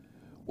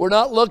 We're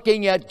not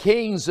looking at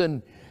kings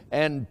and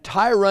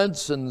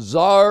tyrants and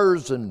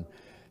czars and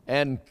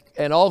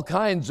all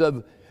kinds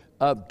of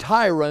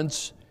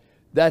tyrants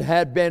that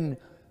had been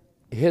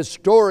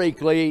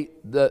historically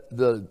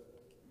the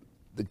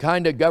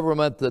kind of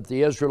government that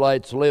the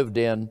Israelites lived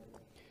in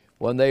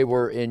when they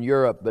were in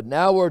Europe. But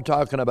now we're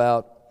talking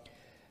about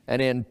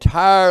an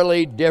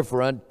entirely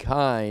different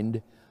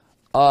kind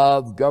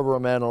of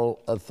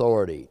governmental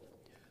authority.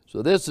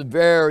 So this is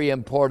very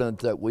important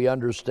that we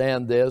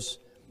understand this.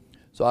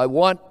 So I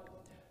want,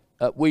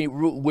 we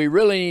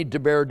really need to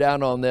bear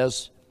down on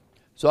this.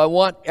 So I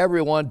want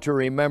everyone to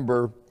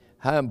remember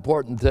how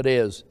important it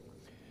is.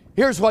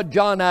 Here's what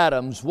John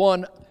Adams,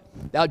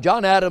 now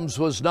John Adams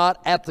was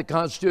not at the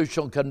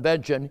Constitutional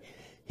Convention.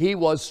 He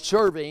was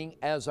serving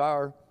as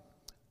our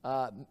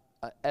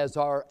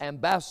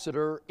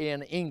ambassador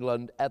in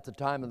England at the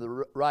time of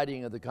the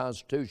writing of the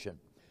Constitution.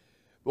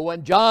 But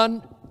when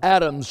John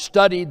Adams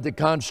studied the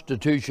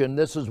Constitution,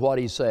 this is what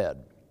he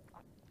said,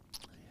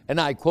 and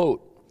I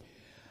quote,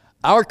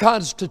 "Our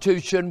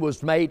Constitution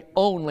was made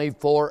only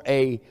for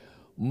a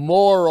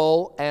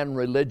moral and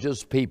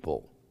religious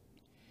people.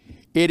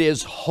 It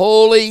is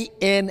wholly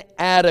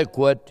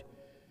inadequate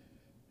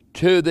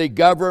to the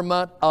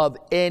government of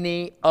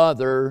any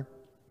other."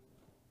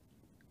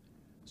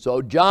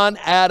 So John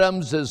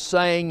Adams is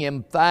saying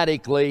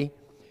emphatically,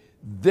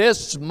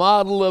 this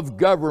model of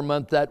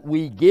government that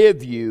we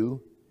give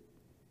you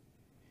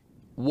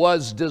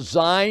was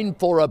designed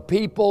for a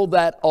people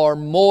that are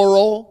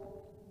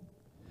moral,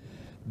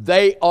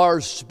 they are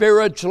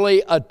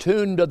spiritually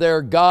attuned to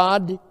their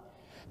God,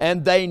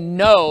 and they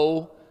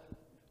know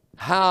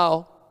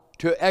how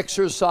to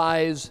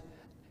exercise,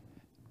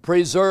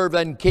 preserve,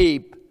 and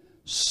keep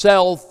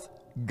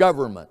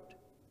self-government.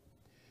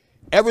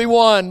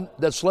 Everyone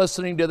that's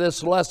listening to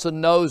this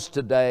lesson knows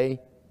today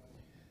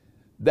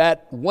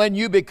that when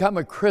you become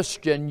a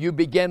Christian, you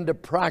begin to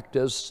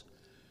practice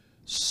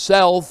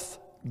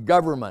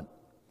self-government.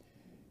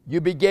 You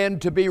begin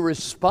to be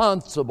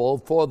responsible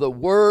for the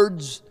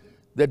words,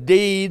 the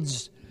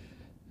deeds,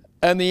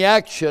 and the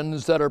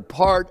actions that are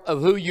part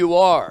of who you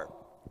are.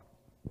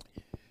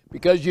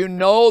 Because you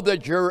know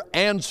that you're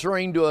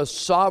answering to a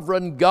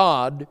sovereign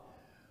God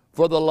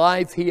for the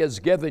life He has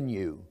given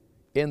you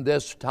in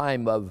this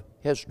time of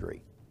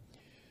history.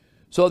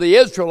 So the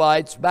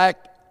Israelites,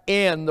 back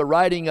in the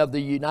writing of the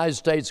United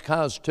States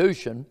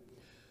Constitution,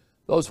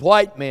 those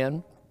white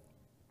men,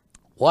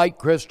 white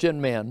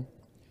Christian men,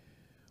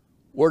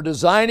 were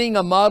designing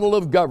a model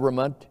of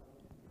government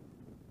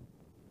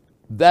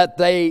that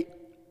they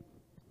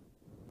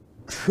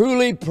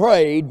truly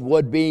prayed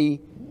would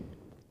be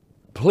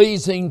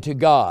pleasing to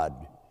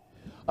God.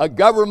 A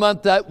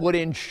government that would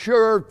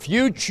ensure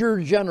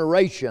future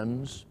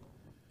generations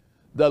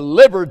the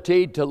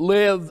liberty to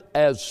live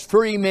as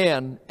free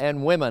men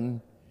and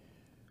women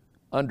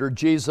under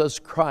Jesus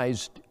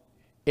Christ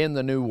in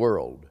the new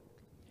world.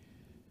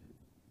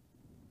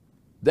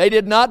 They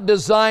did not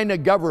design a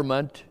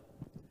government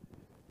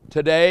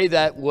today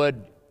that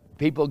would,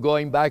 people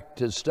going back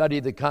to study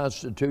the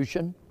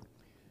Constitution,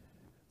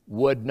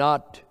 would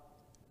not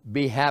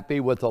be happy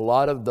with a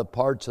lot of the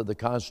parts of the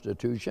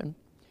Constitution.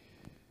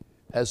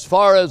 As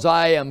far as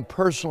I am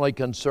personally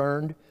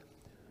concerned,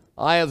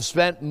 I have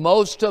spent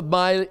most of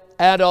my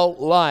adult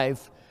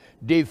life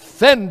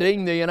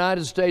defending the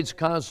United States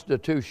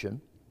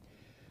Constitution,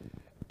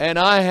 and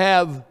I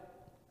have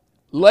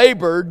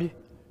labored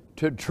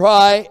to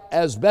try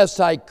as best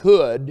I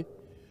could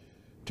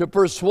to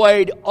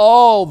persuade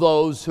all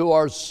those who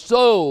are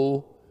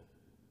so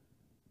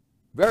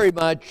very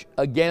much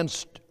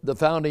against the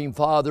Founding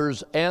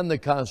Fathers and the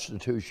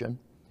Constitution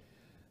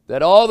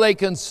that all they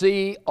can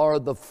see are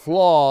the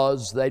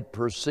flaws they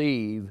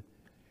perceive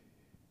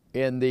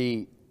in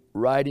the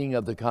writing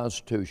of the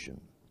Constitution.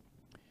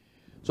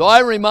 So I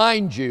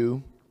remind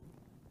you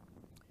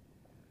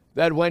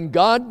that when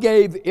God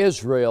gave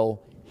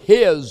Israel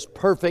His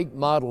perfect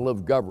model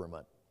of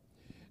government,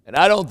 and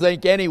I don't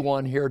think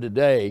anyone here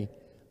today,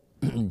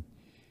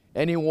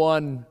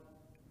 anyone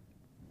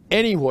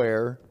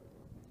anywhere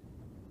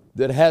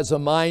that has a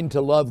mind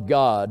to love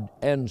God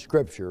and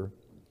Scripture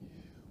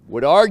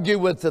would argue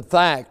with the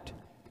fact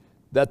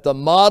that the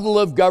model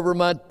of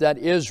government that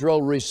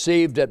Israel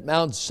received at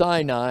Mount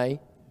Sinai,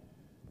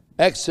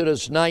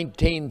 Exodus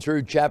 19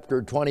 through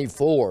chapter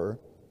 24,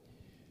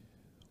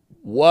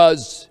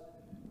 was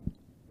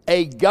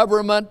a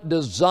government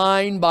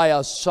designed by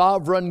a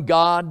sovereign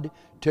God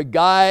to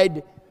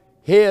guide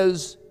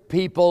His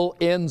people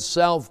in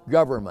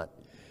self-government.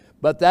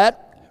 But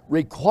that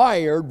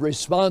required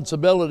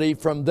responsibility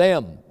from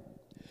them.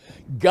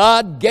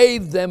 God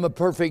gave them a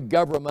perfect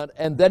government,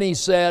 and then He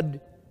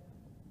said,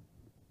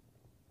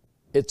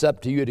 it's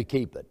up to you to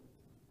keep it.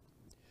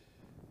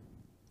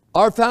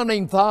 Our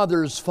founding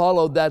fathers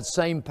followed that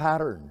same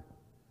pattern.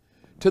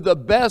 To the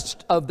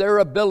best of their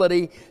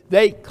ability,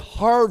 they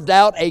carved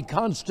out a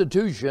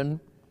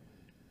constitution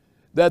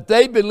that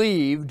they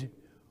believed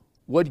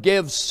would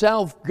give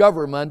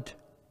self-government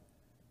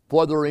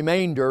for the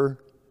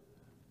remainder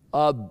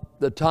of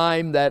the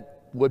time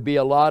that would be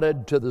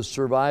allotted to the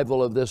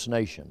survival of this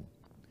nation.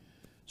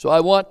 So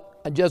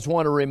I just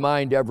want to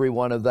remind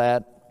everyone of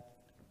that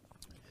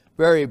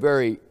very,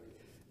 very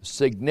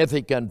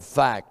significant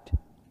fact.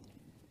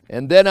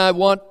 And then I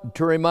want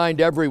to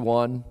remind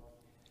everyone,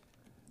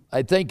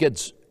 I think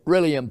it's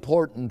really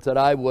important that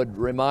I would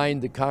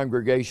remind the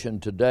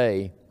congregation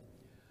today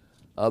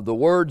of the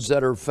words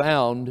that are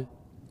found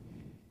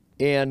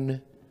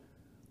in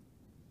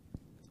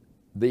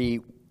the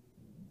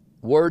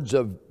words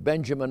of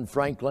Benjamin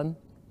Franklin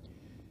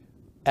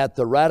at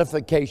the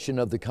ratification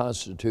of the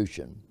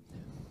Constitution.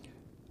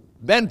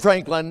 Ben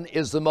Franklin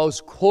is the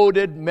most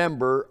quoted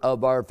member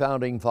of our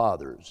founding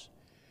fathers.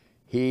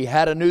 He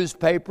had a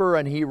newspaper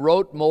and he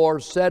wrote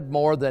more, said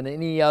more than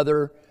any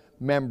other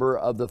member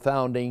of the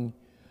founding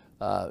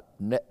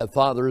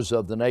fathers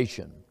of the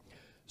nation.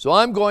 So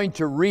I'm going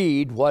to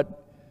read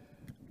what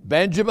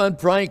Benjamin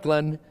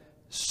Franklin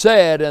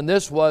said, and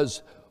this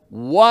was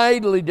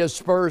widely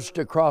dispersed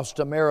across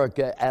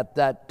America at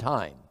that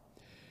time.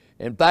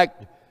 In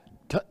fact,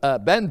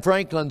 Ben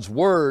Franklin's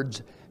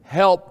words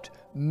helped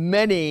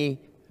many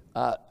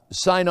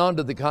sign on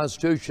to the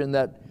Constitution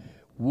that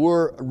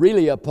were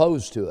really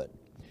opposed to it.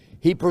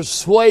 He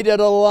persuaded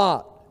a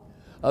lot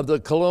of the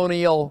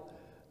colonial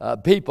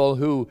people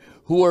who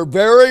were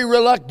very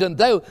reluctant.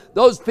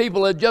 Those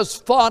people had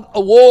just fought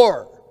a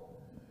war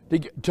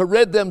to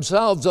rid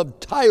themselves of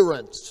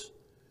tyrants.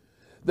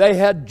 They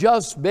had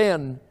just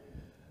been,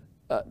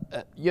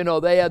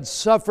 they had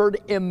suffered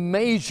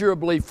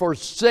immeasurably for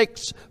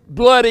 6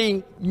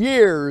 bloody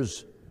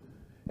years.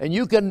 And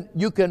you can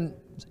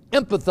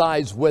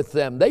empathize with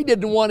them. They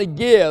didn't want to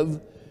give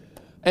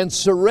and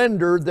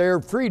surrender their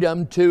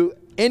freedom to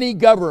any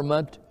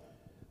government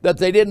that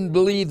they didn't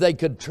believe they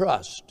could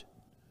trust.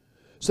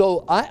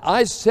 So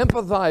I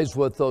sympathize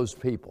with those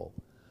people.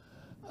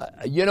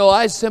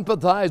 I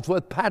sympathize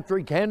with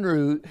Patrick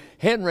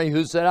Henry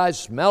who said, "I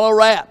smell a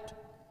rat.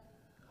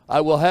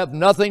 I will have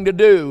nothing to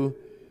do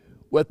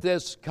with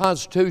this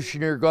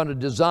Constitution you're going to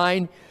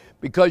design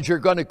because you're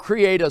going to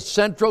create a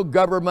central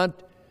government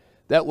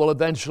that will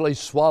eventually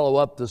swallow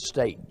up the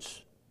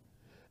states."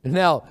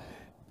 Now,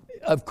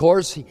 of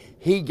course,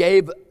 he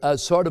gave a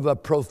sort of a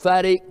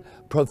prophetic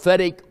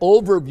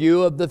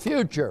overview of the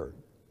future.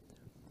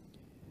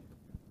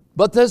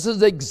 But this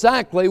is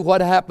exactly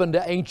what happened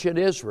to ancient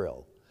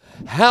Israel.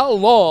 How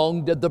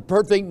long did the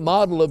perfect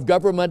model of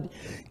government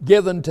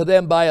given to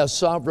them by a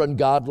sovereign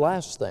God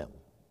last them?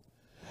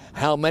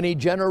 How many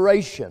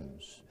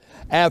generations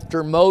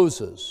after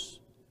Moses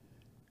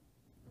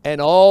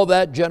and all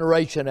that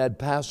generation had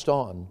passed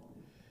on?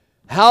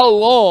 How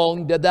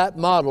long did that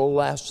model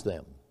last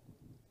them?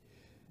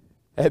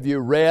 Have you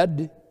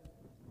read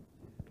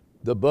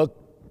the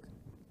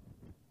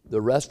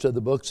rest of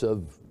the books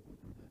of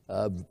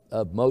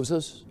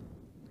Moses?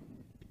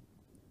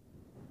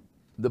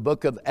 The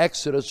book of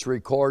Exodus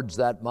records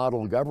that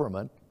model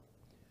government.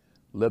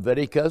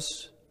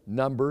 Leviticus,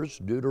 Numbers,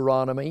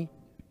 Deuteronomy,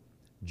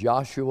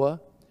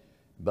 Joshua.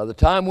 By the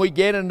time we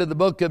get into the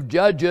book of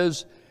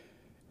Judges,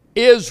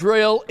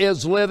 Israel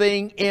is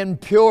living in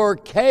pure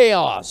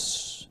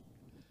chaos.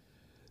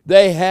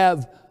 They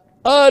have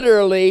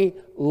utterly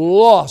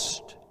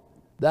lost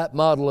that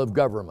model of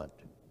government.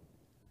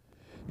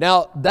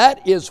 Now,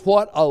 that is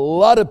what a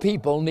lot of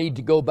people need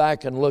to go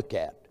back and look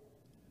at.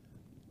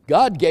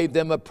 God gave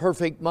them a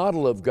perfect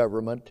model of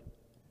government,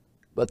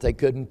 but they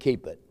couldn't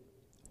keep it.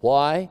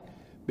 Why?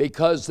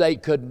 Because they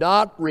could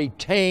not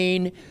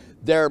retain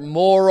their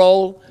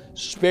moral,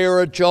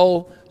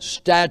 spiritual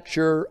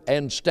stature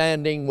and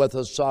standing with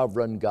a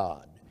sovereign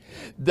God.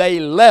 They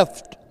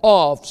left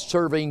off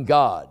serving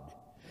God,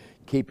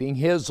 keeping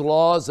His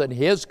laws and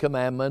His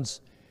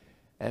commandments,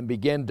 and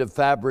began to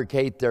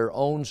fabricate their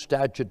own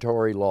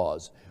statutory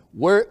laws.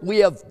 We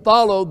have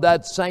followed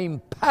that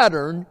same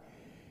pattern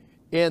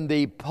in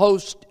the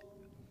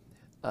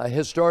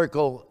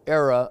post-historical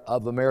era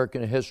of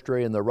American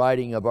history and the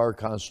writing of our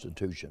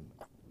Constitution.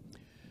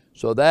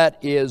 So that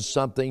is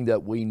something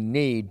that we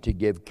need to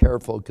give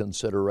careful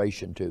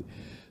consideration to.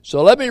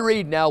 So let me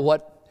read now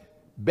what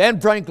Ben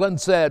Franklin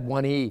said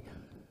when he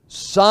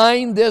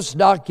signed this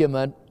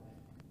document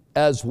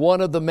as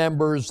one of the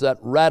members that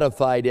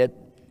ratified it.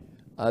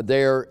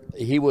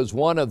 He was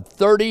one of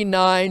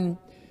 39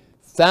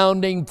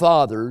 founding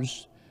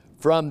fathers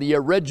from the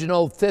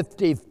original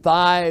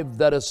 55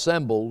 that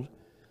assembled,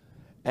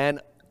 and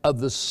of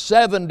the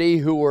 70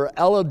 who were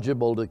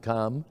eligible to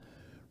come,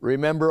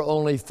 remember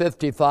only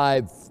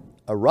 55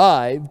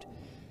 arrived,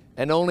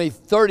 and only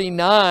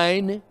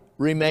 39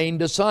 remained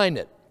to sign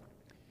it.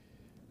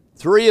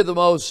 3 of the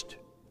most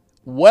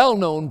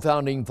well-known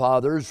founding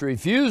fathers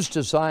refused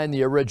to sign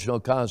the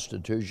original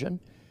Constitution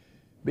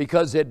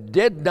because it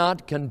did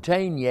not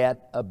contain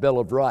yet a Bill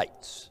of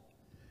Rights.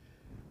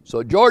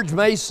 So George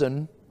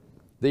Mason,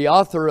 the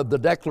author of the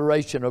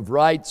Declaration of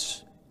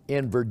Rights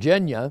in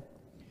Virginia,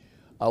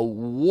 a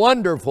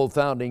wonderful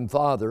founding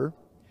father,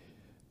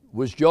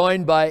 was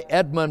joined by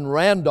Edmund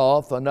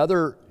Randolph,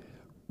 another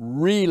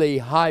really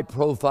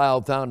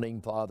high-profile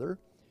founding father,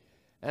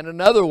 and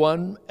another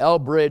one,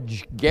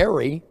 Elbridge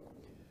Gerry.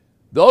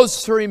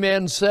 Those three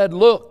men said,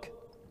 look,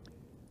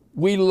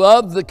 we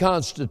love the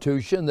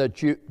Constitution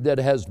that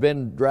has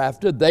been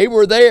drafted. They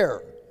were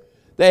there.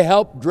 They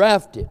helped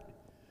draft it.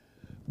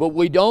 But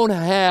we don't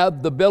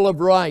have the Bill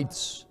of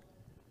Rights.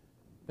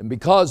 And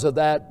because of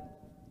that,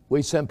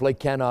 we simply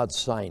cannot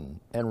sign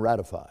and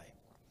ratify.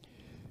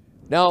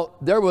 Now,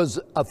 there was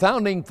a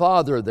founding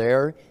father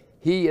there.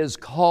 He is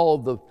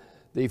called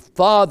the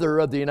father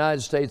of the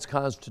United States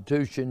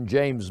Constitution,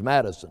 James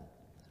Madison.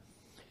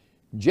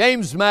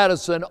 James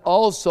Madison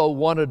also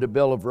wanted a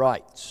Bill of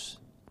Rights.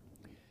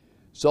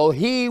 So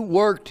he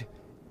worked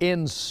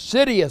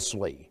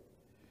insidiously,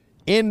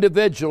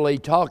 individually,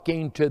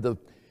 talking to the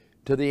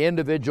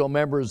individual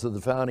members of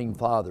the founding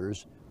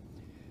fathers,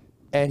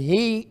 and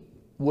he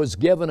was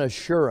given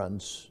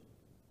assurance,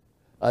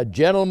 a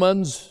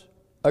gentleman's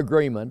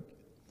agreement,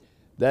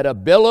 that a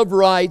Bill of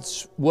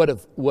Rights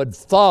would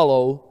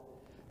follow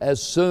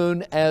as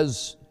soon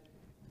as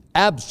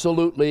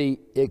absolutely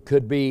it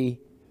could be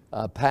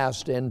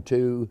passed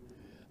into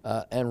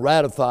and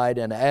ratified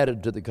and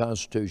added to the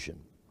Constitution.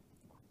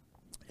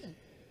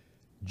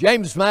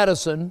 James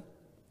Madison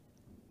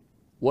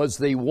was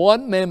the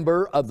one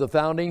member of the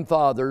Founding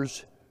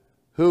Fathers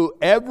who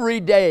every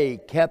day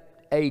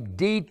kept a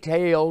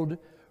detailed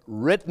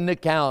written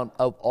account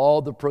of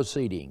all the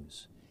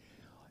proceedings.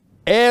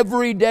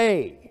 Every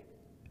day,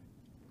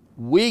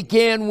 week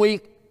in,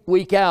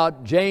 week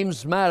out,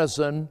 James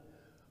Madison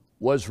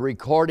was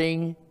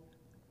recording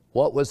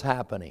what was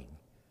happening.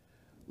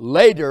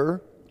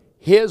 Later,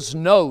 his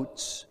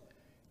notes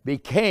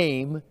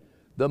became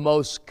the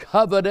most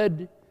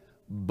coveted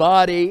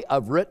body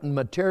of written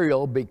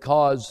material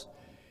because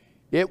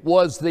he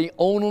was the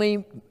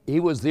only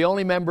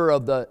member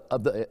of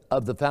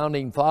the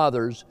Founding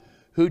Fathers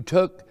who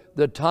took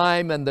the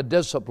time and the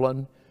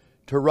discipline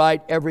to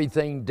write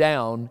everything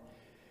down.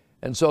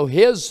 And so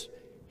his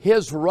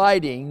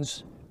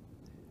writings,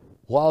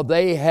 while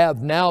they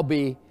have now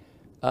they're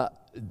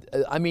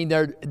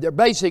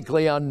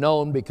basically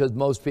unknown because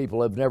most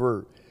people have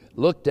never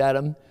looked at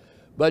them.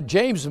 But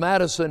James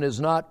Madison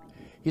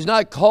he's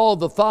not called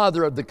the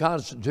father of the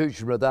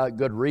Constitution without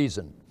good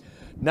reason.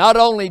 Not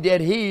only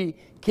did he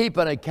keep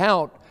an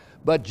account,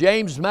 but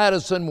James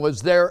Madison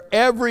was there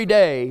every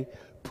day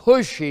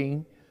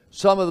pushing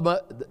some of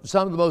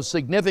the most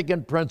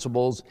significant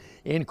principles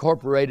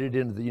incorporated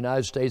into the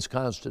United States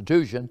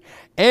Constitution,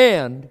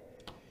 and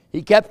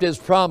he kept his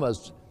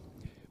promise.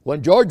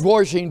 When George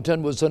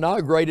Washington was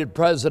inaugurated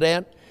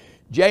president,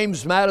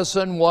 James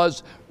Madison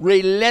was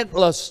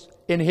relentless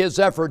in his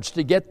efforts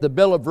to get the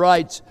Bill of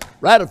Rights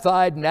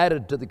ratified and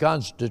added to the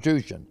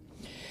Constitution.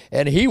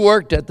 And he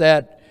worked at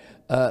that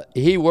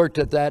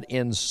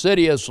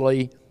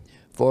insidiously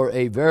for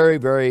a very,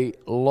 very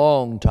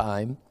long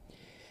time.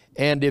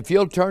 And if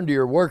you'll turn to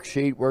your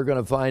worksheet, we're going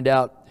to find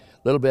out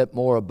a little bit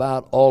more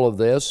about all of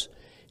this.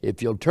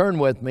 If you'll turn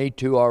with me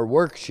to our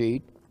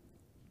worksheet.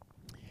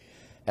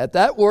 At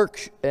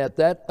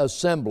that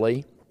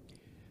assembly,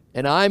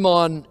 and I'm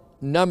on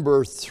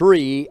number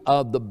 3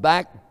 of the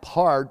back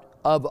part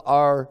of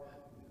our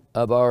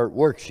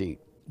worksheet.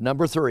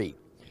 Number 3.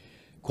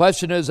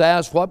 Question is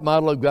asked, what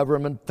model of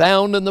government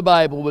found in the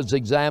Bible was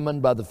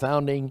examined by the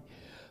Founding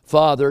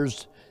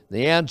Fathers?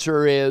 The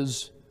answer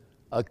is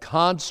a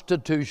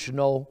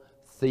constitutional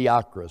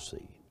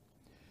theocracy.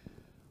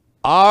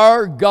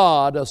 Our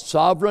God, a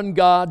sovereign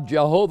God,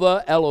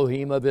 Jehovah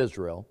Elohim of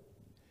Israel,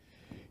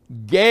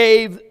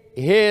 gave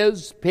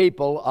His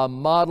people a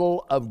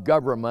model of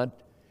government,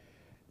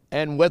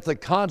 and with a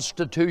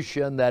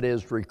constitution that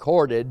is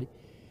recorded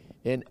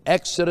in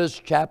Exodus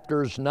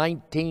chapters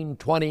 19,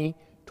 20,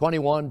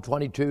 21,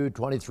 22,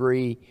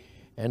 23,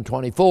 and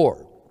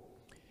 24.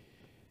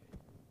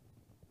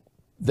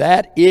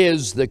 That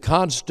is the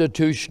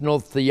constitutional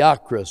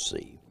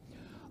theocracy.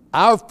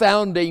 Our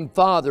founding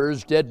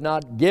fathers did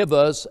not give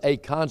us a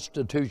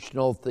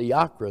constitutional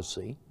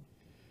theocracy.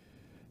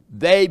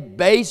 They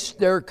based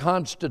their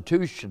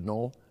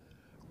constitutional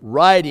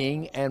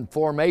writing and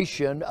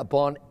formation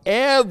upon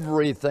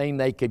everything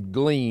they could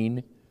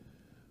glean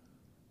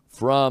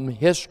from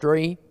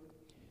history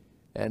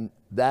and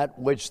that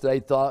which they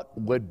thought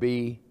would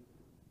be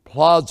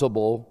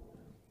plausible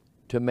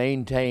to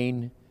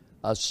maintain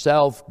a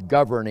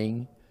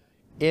self-governing,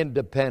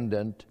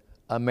 independent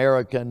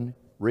American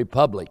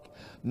republic,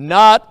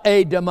 not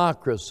a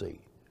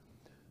democracy.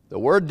 The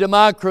word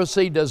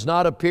democracy does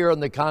not appear in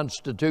the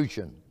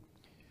Constitution.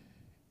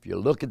 If you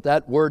look at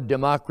that word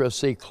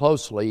democracy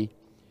closely,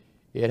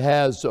 it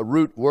has a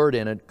root word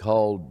in it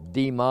called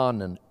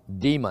democracy.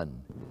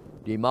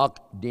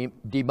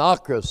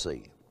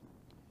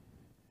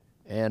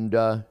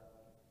 And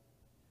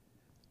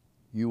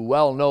you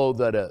well know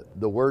that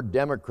the word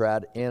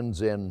Democrat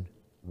ends in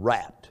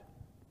rat.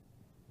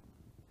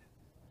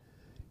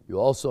 You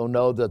also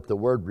know that the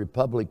word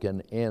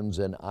Republican ends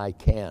in I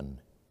can.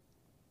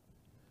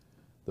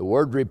 The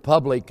word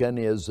Republican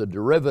is a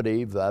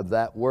derivative of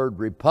that word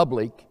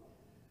republic,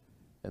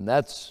 and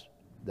that's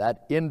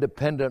that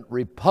independent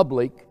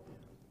republic,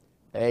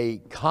 a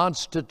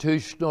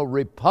constitutional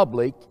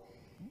republic,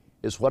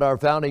 is what our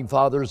founding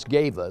fathers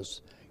gave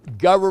us.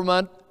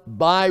 Government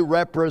by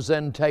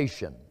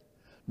representation,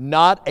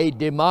 not a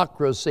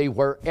democracy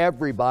where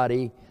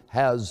everybody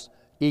has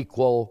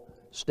equal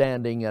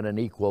standing and an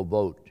equal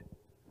vote.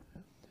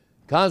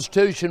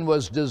 Constitution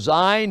was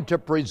designed to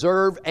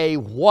preserve a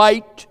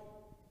white,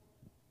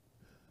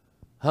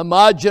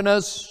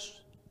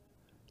 homogeneous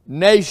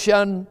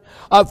nation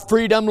of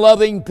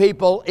freedom-loving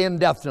people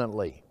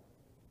indefinitely.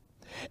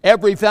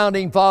 Every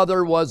founding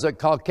father was a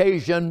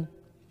Caucasian.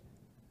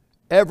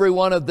 Every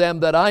one of them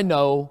that I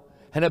know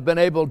and have been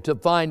able to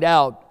find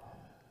out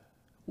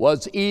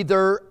was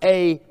either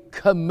a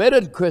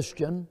committed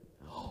Christian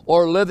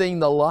or living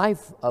the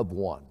life of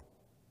one.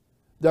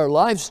 Their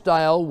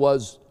lifestyle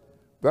was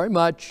very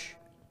much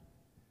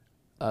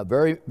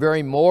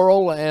very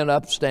moral and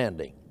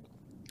upstanding.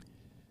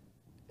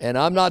 And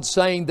I'm not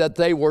saying that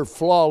they were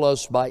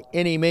flawless by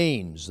any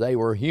means. They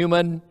were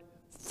human,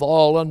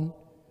 fallen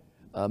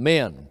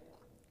men.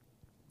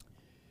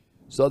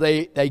 So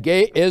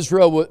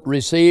Israel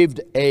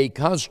received a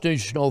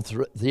constitutional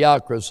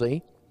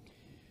theocracy,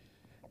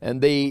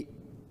 and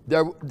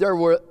there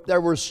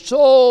were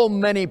so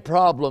many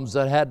problems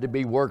that had to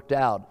be worked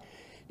out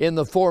in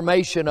the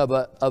formation of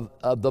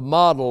the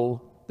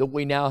model that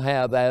we now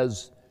have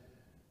as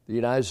the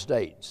United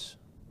States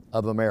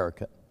of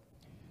America.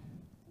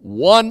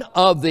 One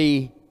of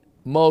the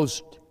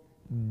most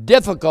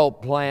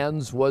difficult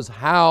plans was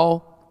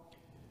how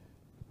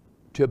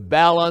to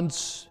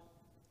balance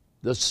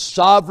the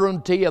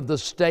sovereignty of the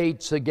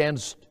states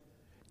against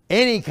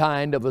any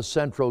kind of a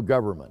central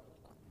government.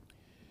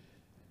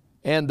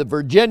 And the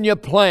Virginia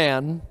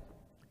Plan,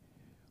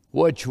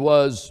 which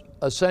was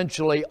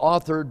essentially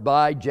authored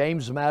by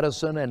James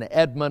Madison and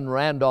Edmund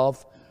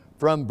Randolph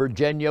from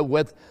Virginia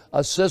with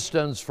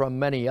assistance from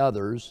many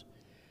others,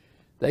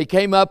 they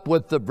came up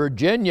with the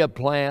Virginia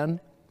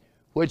Plan,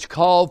 which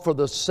called for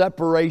the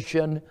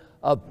separation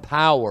of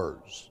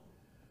powers.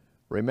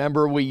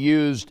 Remember, we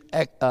used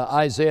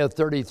Isaiah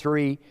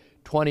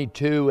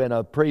 33:22 in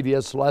a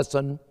previous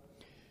lesson.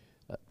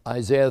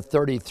 Isaiah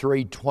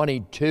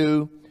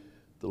 33:22,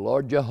 the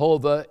Lord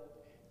Jehovah,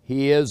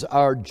 He is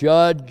our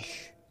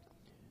judge.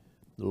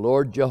 The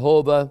Lord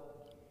Jehovah,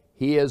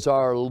 He is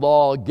our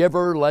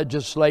lawgiver,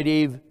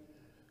 legislative.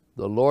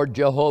 The Lord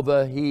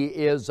Jehovah, He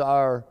is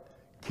our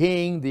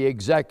king, the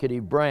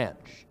executive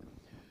branch.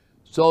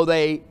 So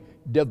they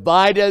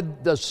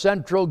divided the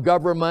central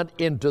government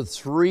into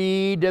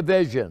three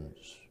divisions.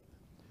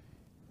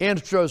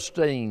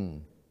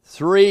 Interesting,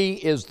 3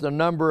 is the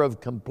number of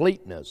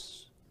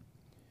completeness.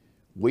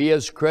 We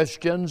as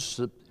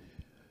Christians,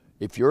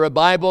 if you're a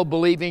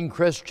Bible-believing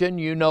Christian,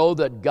 you know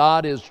that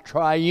God is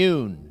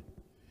triune.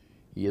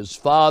 He is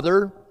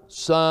Father,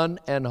 Son,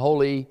 and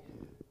Holy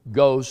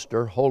Ghost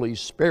or Holy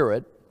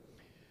Spirit.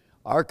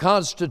 Our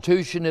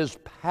Constitution is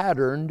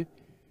patterned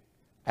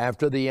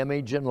after the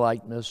image and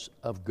likeness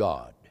of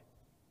God.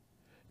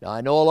 Now,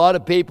 I know a lot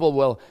of people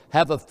will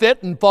have a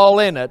fit and fall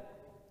in it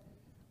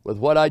with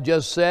what I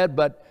just said,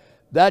 but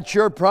that's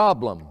your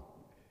problem.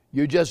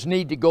 You just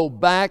need to go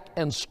back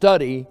and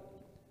study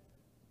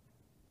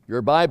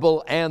your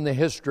Bible and the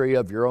history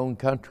of your own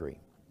country.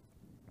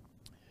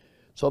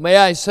 So may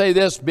I say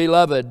this,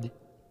 beloved,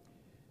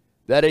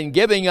 that in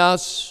giving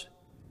us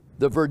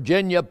the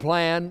Virginia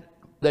Plan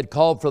that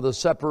called for the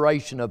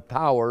separation of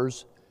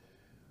powers,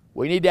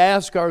 we need to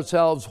ask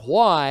ourselves,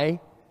 why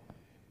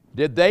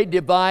did they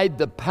divide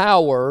the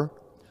power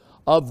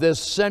of this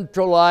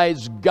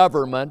centralized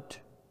government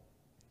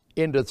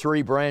into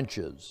 3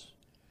 branches?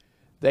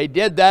 They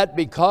did that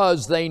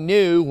because they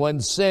knew when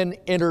sin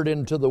entered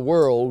into the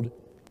world,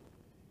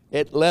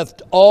 it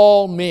left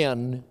all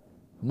men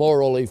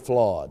morally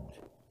flawed.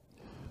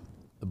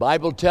 The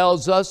Bible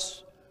tells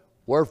us,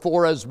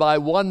 wherefore as by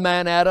one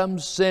man Adam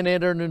sin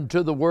entered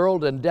into the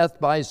world, and death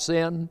by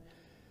sin,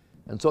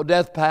 and so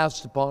death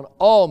passed upon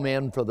all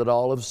men, for that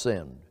all have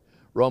sinned.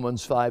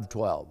 Romans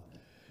 5:12.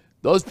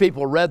 Those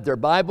people read their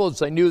Bibles.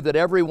 They knew that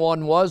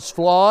everyone was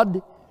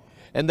flawed,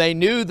 and they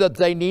knew that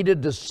they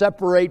needed to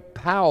separate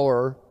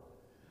power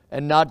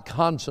and not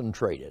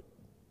concentrate it.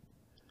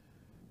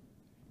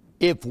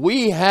 If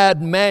we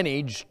had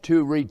managed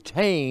to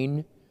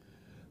retain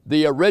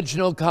the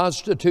original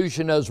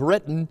Constitution as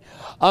written,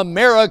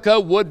 America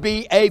would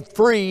be a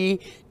free,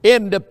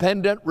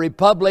 independent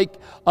republic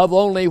of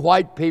only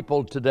white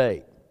people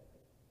today.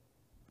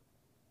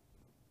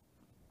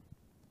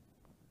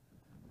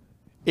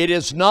 It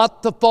is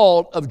not the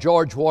fault of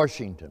George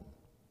Washington,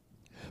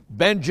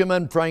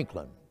 Benjamin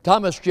Franklin,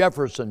 Thomas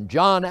Jefferson,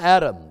 John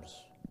Adams,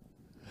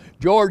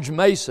 George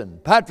Mason,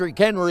 Patrick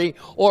Henry,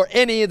 or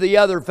any of the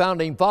other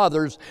founding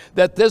fathers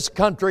that this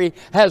country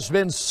has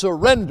been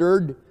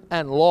surrendered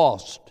and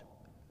lost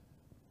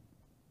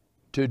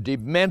to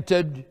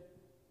demented,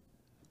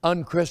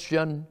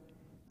 unchristian,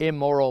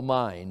 immoral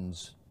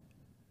minds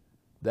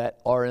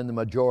that are in the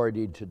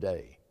majority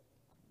today.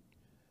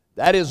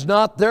 That is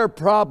not their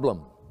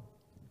problem.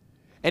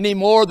 any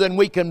more than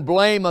we can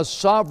blame a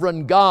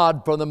sovereign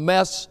God for the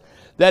mess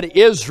that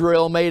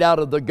Israel made out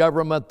of the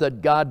government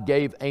that God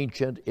gave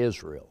ancient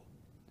Israel.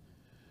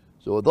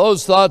 So with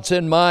those thoughts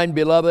in mind,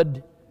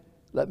 beloved,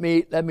 let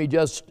me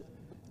just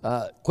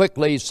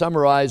quickly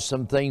summarize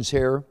some things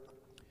here.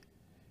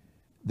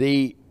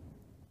 The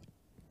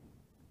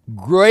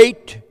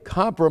great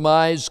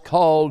compromise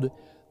called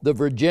the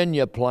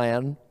Virginia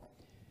Plan,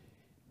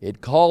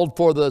 it called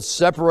for the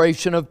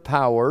separation of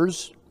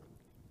powers.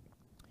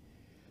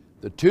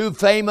 The two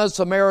famous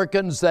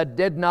Americans that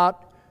did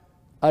not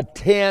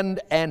attend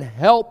and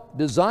help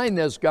design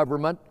this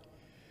government,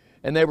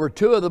 and they were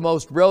two of the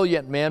most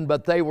brilliant men,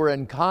 but they were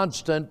in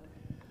constant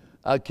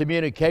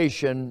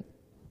communication,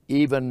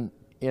 even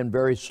in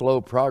very slow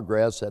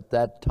progress at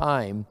that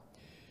time.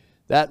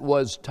 That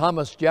was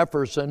Thomas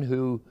Jefferson,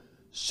 who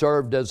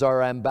served as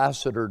our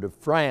ambassador to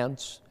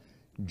France,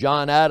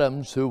 John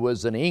Adams, who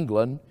was in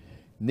England.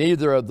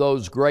 Neither of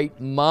those great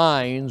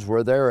minds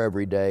were there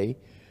every day,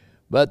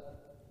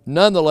 but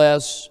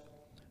nonetheless,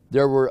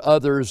 there were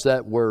others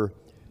that were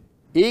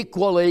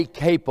equally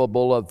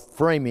capable of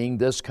framing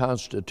this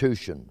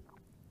Constitution.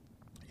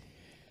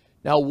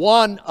 Now,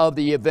 one of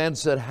the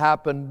events that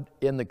happened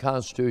in the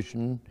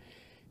Constitution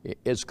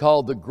is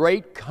called the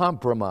Great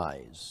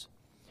Compromise.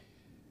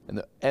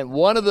 And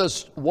one of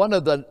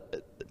the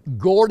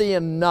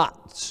Gordian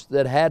knots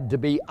that had to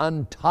be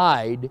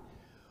untied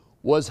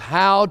was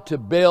how to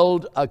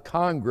build a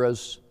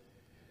Congress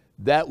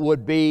that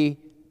would be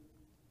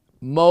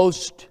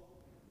most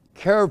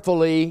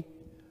carefully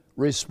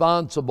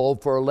responsible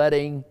for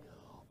letting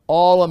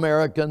all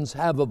Americans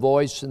have a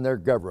voice in their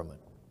government.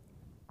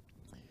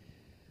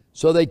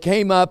 So they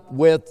came up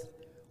with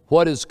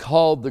what is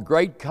called the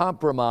Great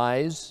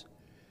Compromise,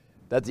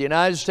 that the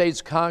United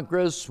States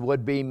Congress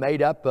would be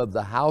made up of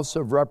the House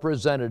of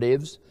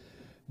Representatives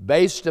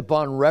based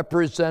upon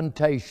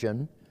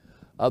representation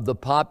of the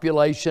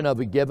population of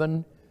a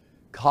given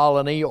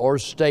colony or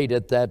state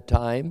at that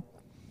time.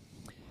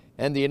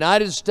 And the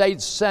United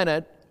States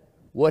Senate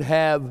would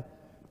have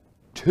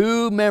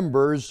 2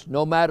 members,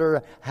 no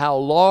matter how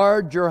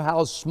large or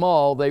how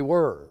small they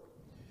were.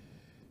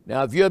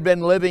 Now, if you had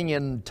been living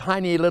in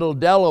tiny little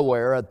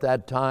Delaware at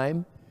that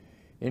time,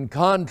 in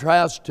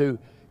contrast to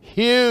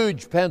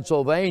huge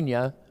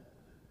Pennsylvania,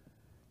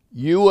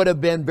 you would have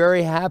been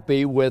very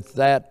happy with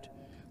that,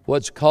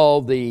 what's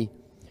called the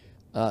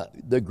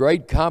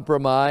Great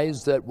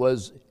Compromise, that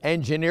was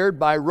engineered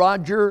by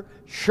Roger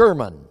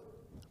Sherman.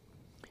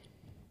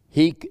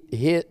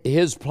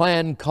 His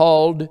plan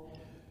called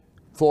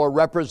for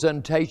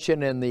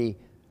representation in the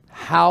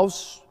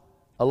House,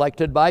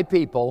 elected by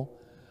people,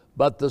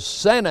 but the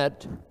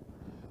Senate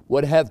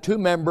would have 2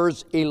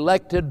 members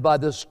elected by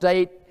the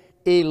state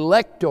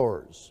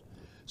electors.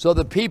 So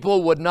the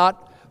people would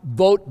not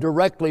vote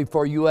directly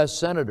for U.S.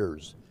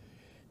 senators.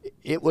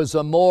 It was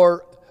a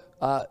more,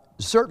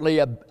 certainly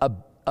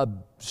a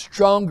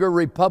stronger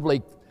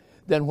republic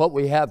than what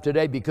we have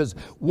today, because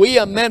we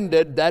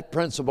amended that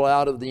principle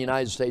out of the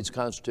United States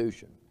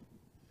Constitution.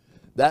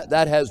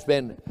 That has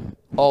been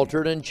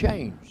altered and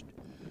changed.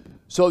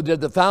 So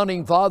did the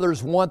Founding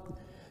Fathers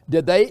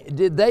did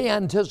they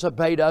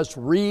anticipate us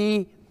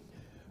reworking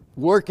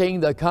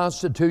the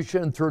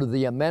Constitution through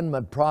the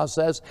amendment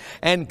process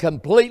and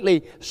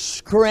completely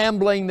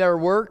scrambling their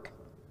work?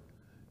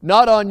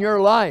 Not on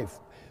your life.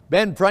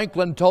 Ben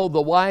Franklin told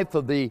the wife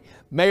of the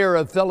mayor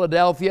of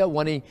Philadelphia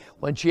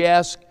when she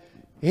asked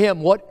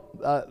him, what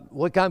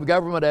kind of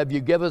government have you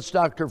given us,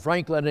 Dr.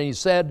 Franklin? And he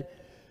said,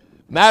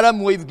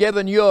 "Madam, we've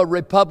given you a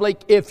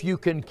republic if you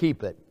can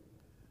keep it."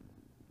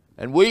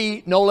 And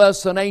we, no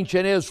less than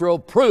ancient Israel,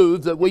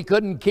 proved that we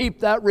couldn't keep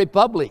that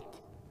republic.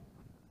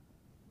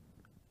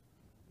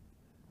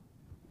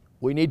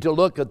 We need to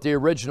look at the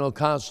original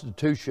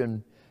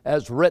Constitution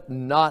as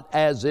written, not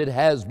as it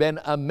has been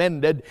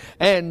amended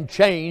and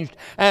changed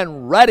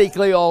and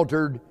radically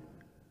altered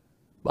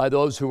by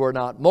those who are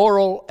not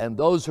moral and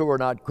those who are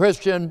not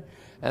Christian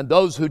and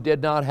those who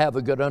did not have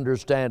a good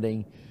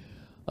understanding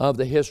of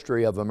the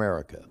history of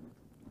America.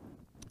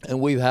 And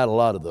we've had a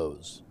lot of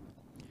those.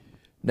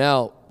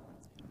 Now,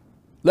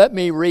 let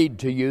me read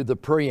to you the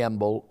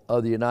preamble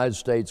of the United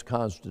States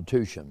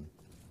Constitution.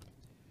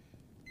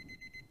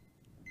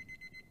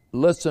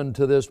 Listen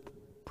to this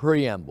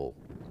preamble.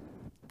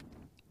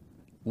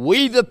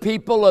 We, the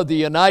people of the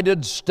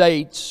United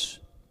States,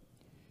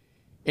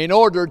 in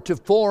order to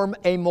form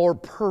a more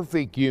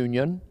perfect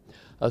union,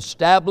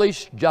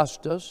 establish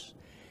justice,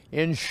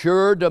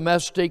 ensure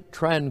domestic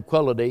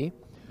tranquility,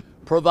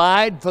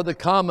 provide for the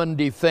common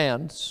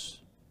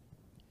defense,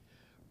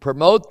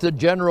 promote the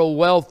general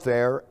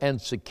welfare, and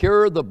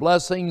secure the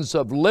blessings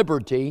of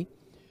liberty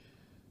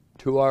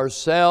to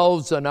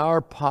ourselves and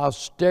our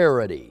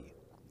posterity.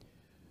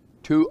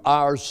 To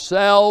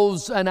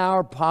ourselves and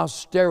our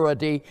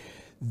posterity.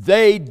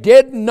 They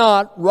did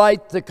not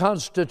write the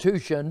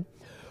Constitution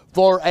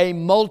for a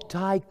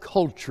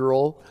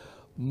multicultural,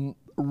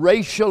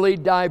 racially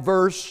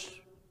diverse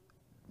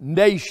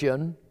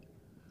nation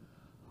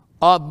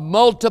of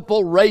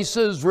multiple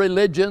races,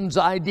 religions,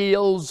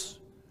 ideals,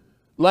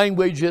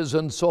 languages,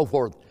 and so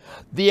forth.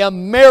 The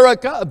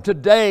America of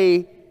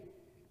today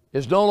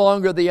is no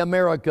longer the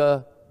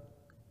America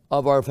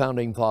of our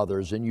founding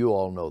fathers, and you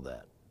all know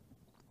that.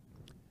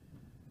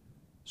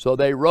 So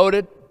they wrote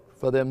it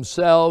for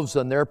themselves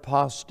and their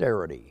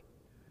posterity.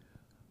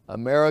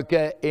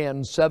 America in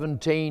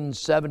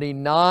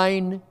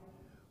 1779,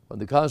 when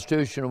the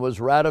Constitution was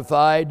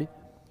ratified,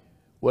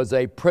 was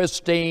a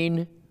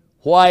pristine,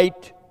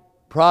 white,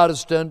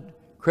 Protestant,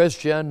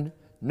 Christian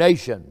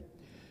nation.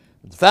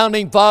 The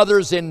founding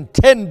fathers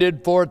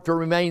intended for it to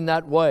remain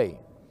that way.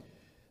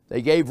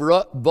 They gave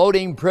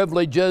voting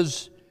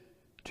privileges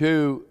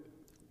to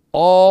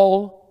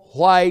all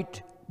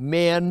white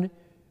men,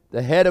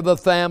 the head of a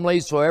family,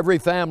 so every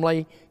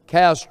family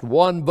cast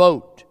one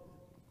vote.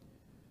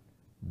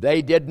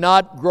 They did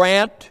not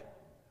grant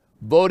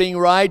voting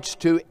rights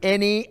to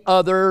any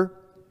other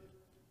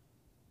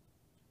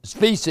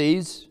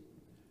species.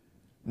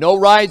 No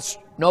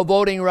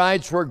voting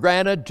rights were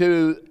granted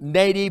to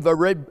Native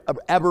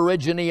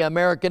Aborigine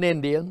American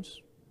Indians.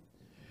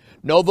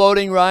 No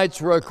voting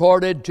rights were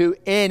accorded to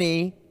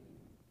any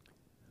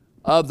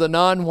of the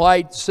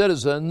non-white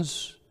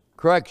citizens,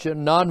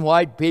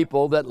 non-white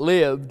people that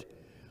lived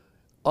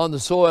on the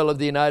soil of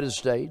the United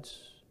States.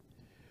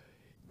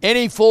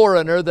 Any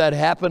foreigner that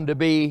happened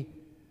to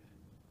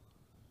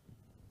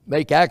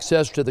make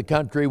access to the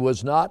country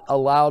was not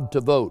allowed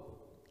to vote.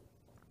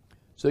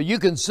 So you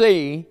can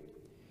see,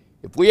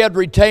 if we had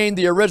retained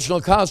the original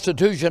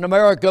Constitution,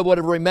 America would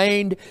have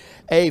remained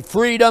a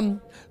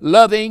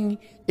freedom-loving,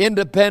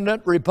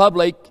 independent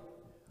republic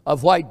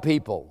of white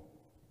people.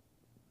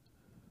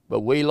 But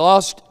we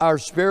lost our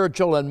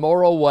spiritual and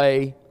moral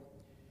way,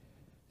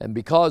 and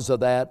because of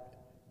that,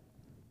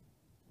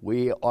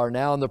 we are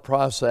now in the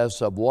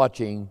process of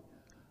watching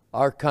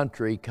our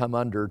country come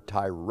under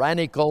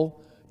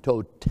tyrannical,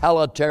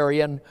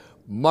 totalitarian,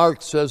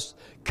 Marxist,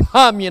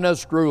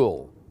 communist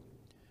rule.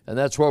 And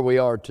that's where we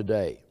are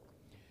today.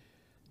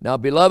 Now,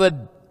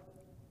 beloved,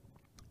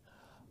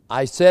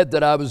 I said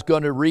that I was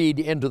going to read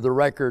into the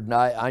record, and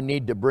I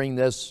need to bring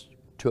this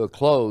to a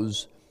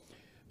close.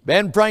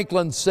 Ben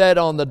Franklin said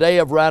on the day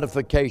of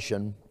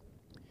ratification,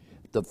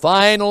 the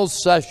final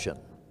session,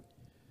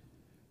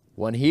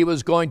 when he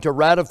was going to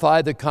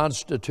ratify the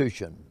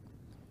Constitution,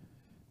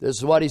 this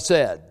is what he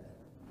said: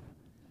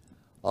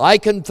 I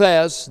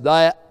confess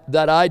that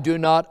I do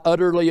not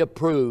utterly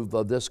approve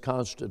of this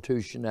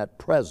Constitution at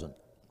present.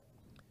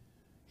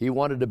 He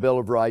wanted a Bill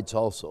of Rights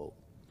also.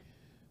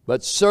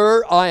 But,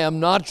 sir, I am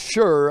not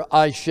sure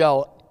I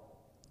shall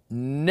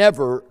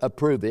never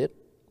approve it.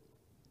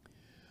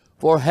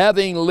 For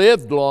having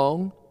lived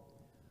long,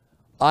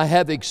 I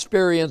have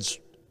experienced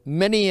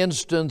many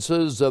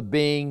instances of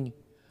being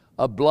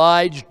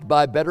obliged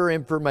by better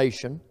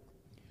information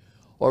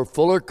or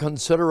fuller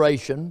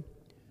consideration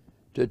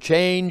to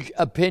change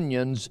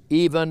opinions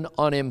even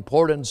on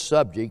important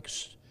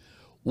subjects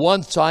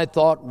once I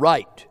thought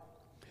right,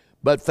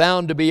 but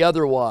found to be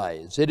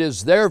otherwise. It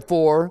is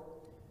therefore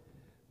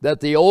that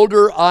the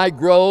older I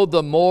grow,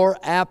 the more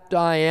apt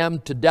I am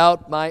to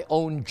doubt my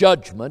own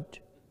judgment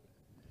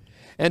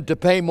and to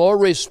pay more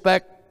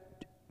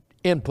respect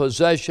in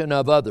possession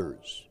of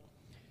others.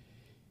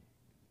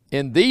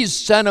 In these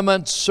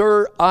sentiments,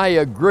 sir, I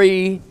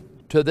agree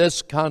to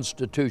this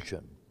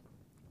Constitution,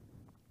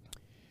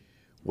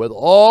 with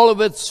all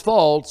of its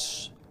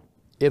faults,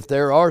 if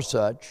there are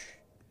such,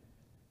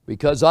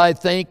 because I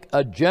think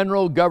a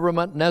general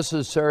government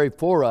necessary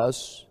for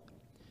us,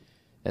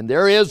 and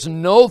there is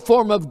no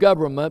form of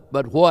government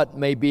but what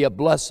may be a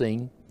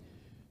blessing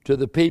to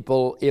the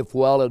people if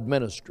well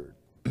administered.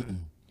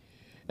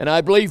 And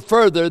I believe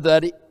further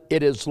that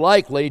it is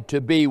likely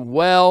to be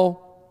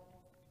well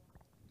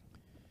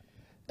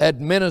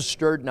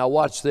administered, now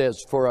watch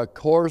this, for a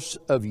course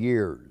of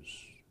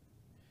years.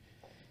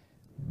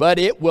 But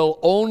it will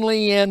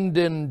only end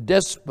in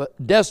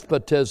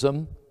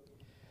despotism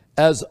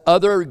as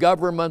other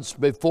governments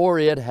before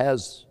it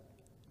has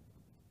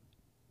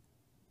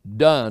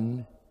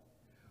done,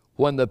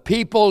 when the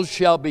people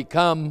shall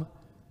become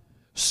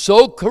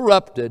so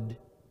corrupted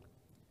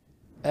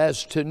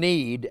as to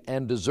need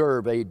and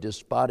deserve a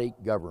despotic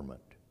government.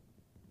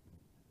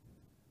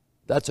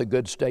 That's a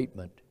good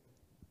statement,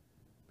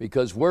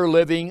 because we're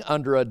living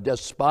under a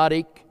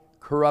despotic,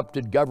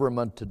 corrupted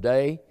government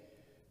today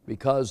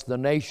because the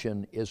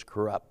nation is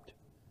corrupt.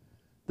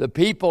 The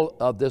people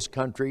of this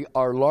country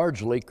are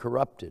largely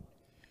corrupted.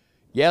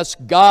 Yes,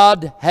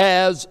 God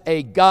has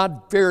a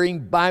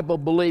God-fearing,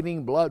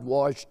 Bible-believing,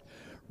 blood-washed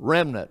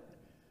remnant.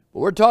 But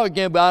we're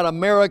talking about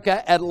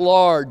America at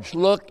large.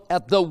 Look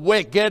at the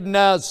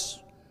wickedness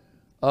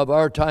of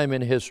our time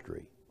in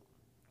history.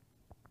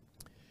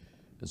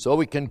 And so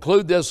we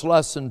conclude this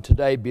lesson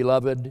today,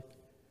 beloved,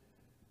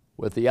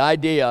 with the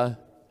idea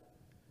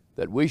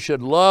that we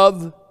should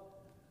love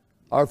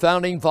our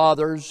founding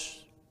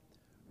fathers,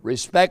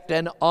 respect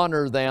and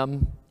honor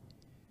them,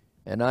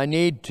 and I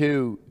need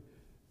to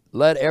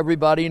let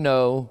everybody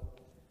know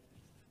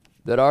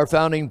that our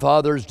founding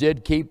fathers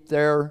did keep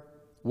their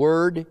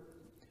word.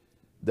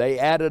 They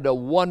added a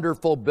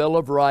wonderful Bill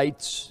of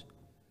Rights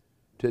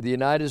to the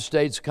United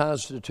States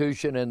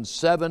Constitution in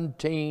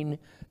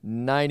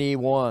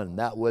 1791.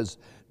 That was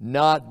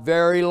not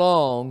very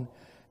long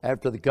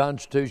after the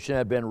Constitution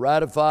had been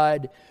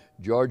ratified.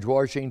 George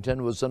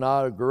Washington was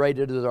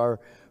inaugurated as our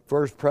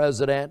first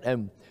president,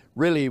 and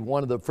really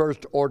one of the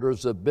first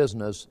orders of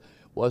business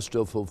was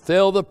to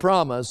fulfill the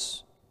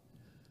promise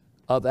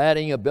of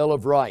adding a Bill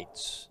of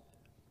Rights.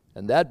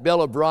 And that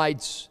Bill of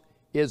Rights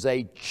is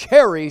a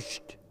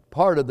cherished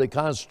part of the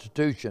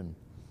Constitution.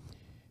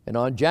 And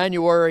on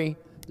January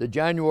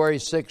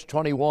 6,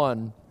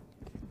 21,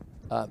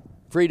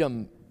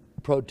 freedom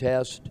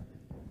protest,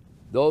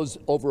 those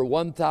over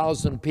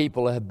 1,000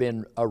 people have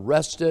been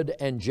arrested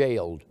and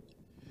jailed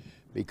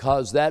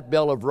because that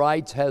Bill of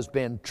Rights has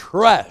been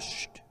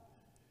trashed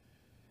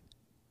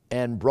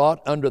and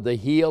brought under the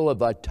heel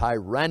of a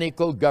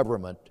tyrannical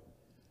government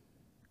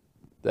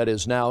that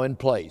is now in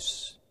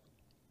place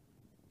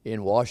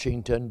in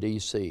Washington,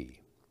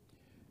 D.C.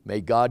 May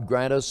God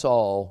grant us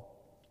all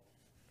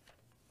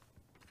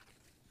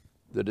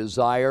the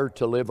desire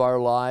to live our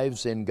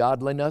lives in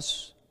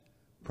godliness,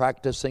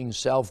 practicing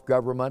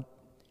self-government,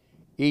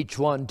 each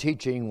one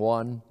teaching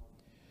one.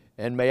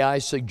 And may I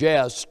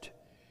suggest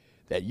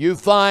that you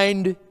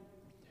find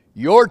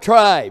your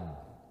tribe,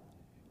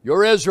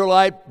 your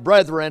Israelite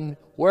brethren,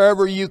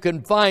 wherever you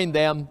can find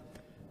them,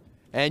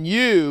 and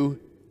you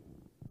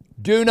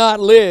do not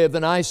live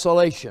in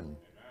isolation.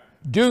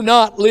 Do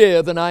not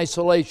live in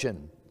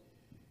isolation.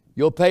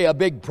 You'll pay a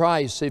big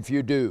price if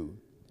you do,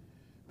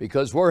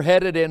 because we're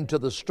headed into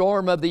the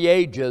storm of the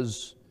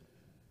ages,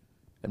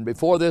 and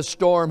before this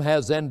storm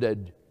has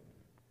ended,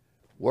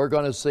 we're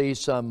going to see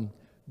some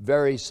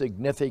very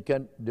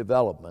significant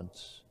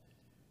developments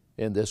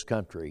in this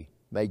country.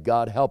 May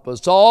God help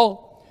us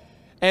all,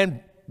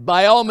 and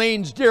by all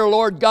means, dear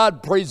Lord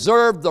God,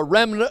 preserve the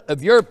remnant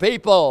of your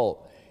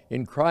people.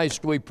 In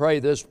Christ we pray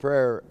this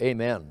prayer.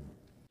 Amen.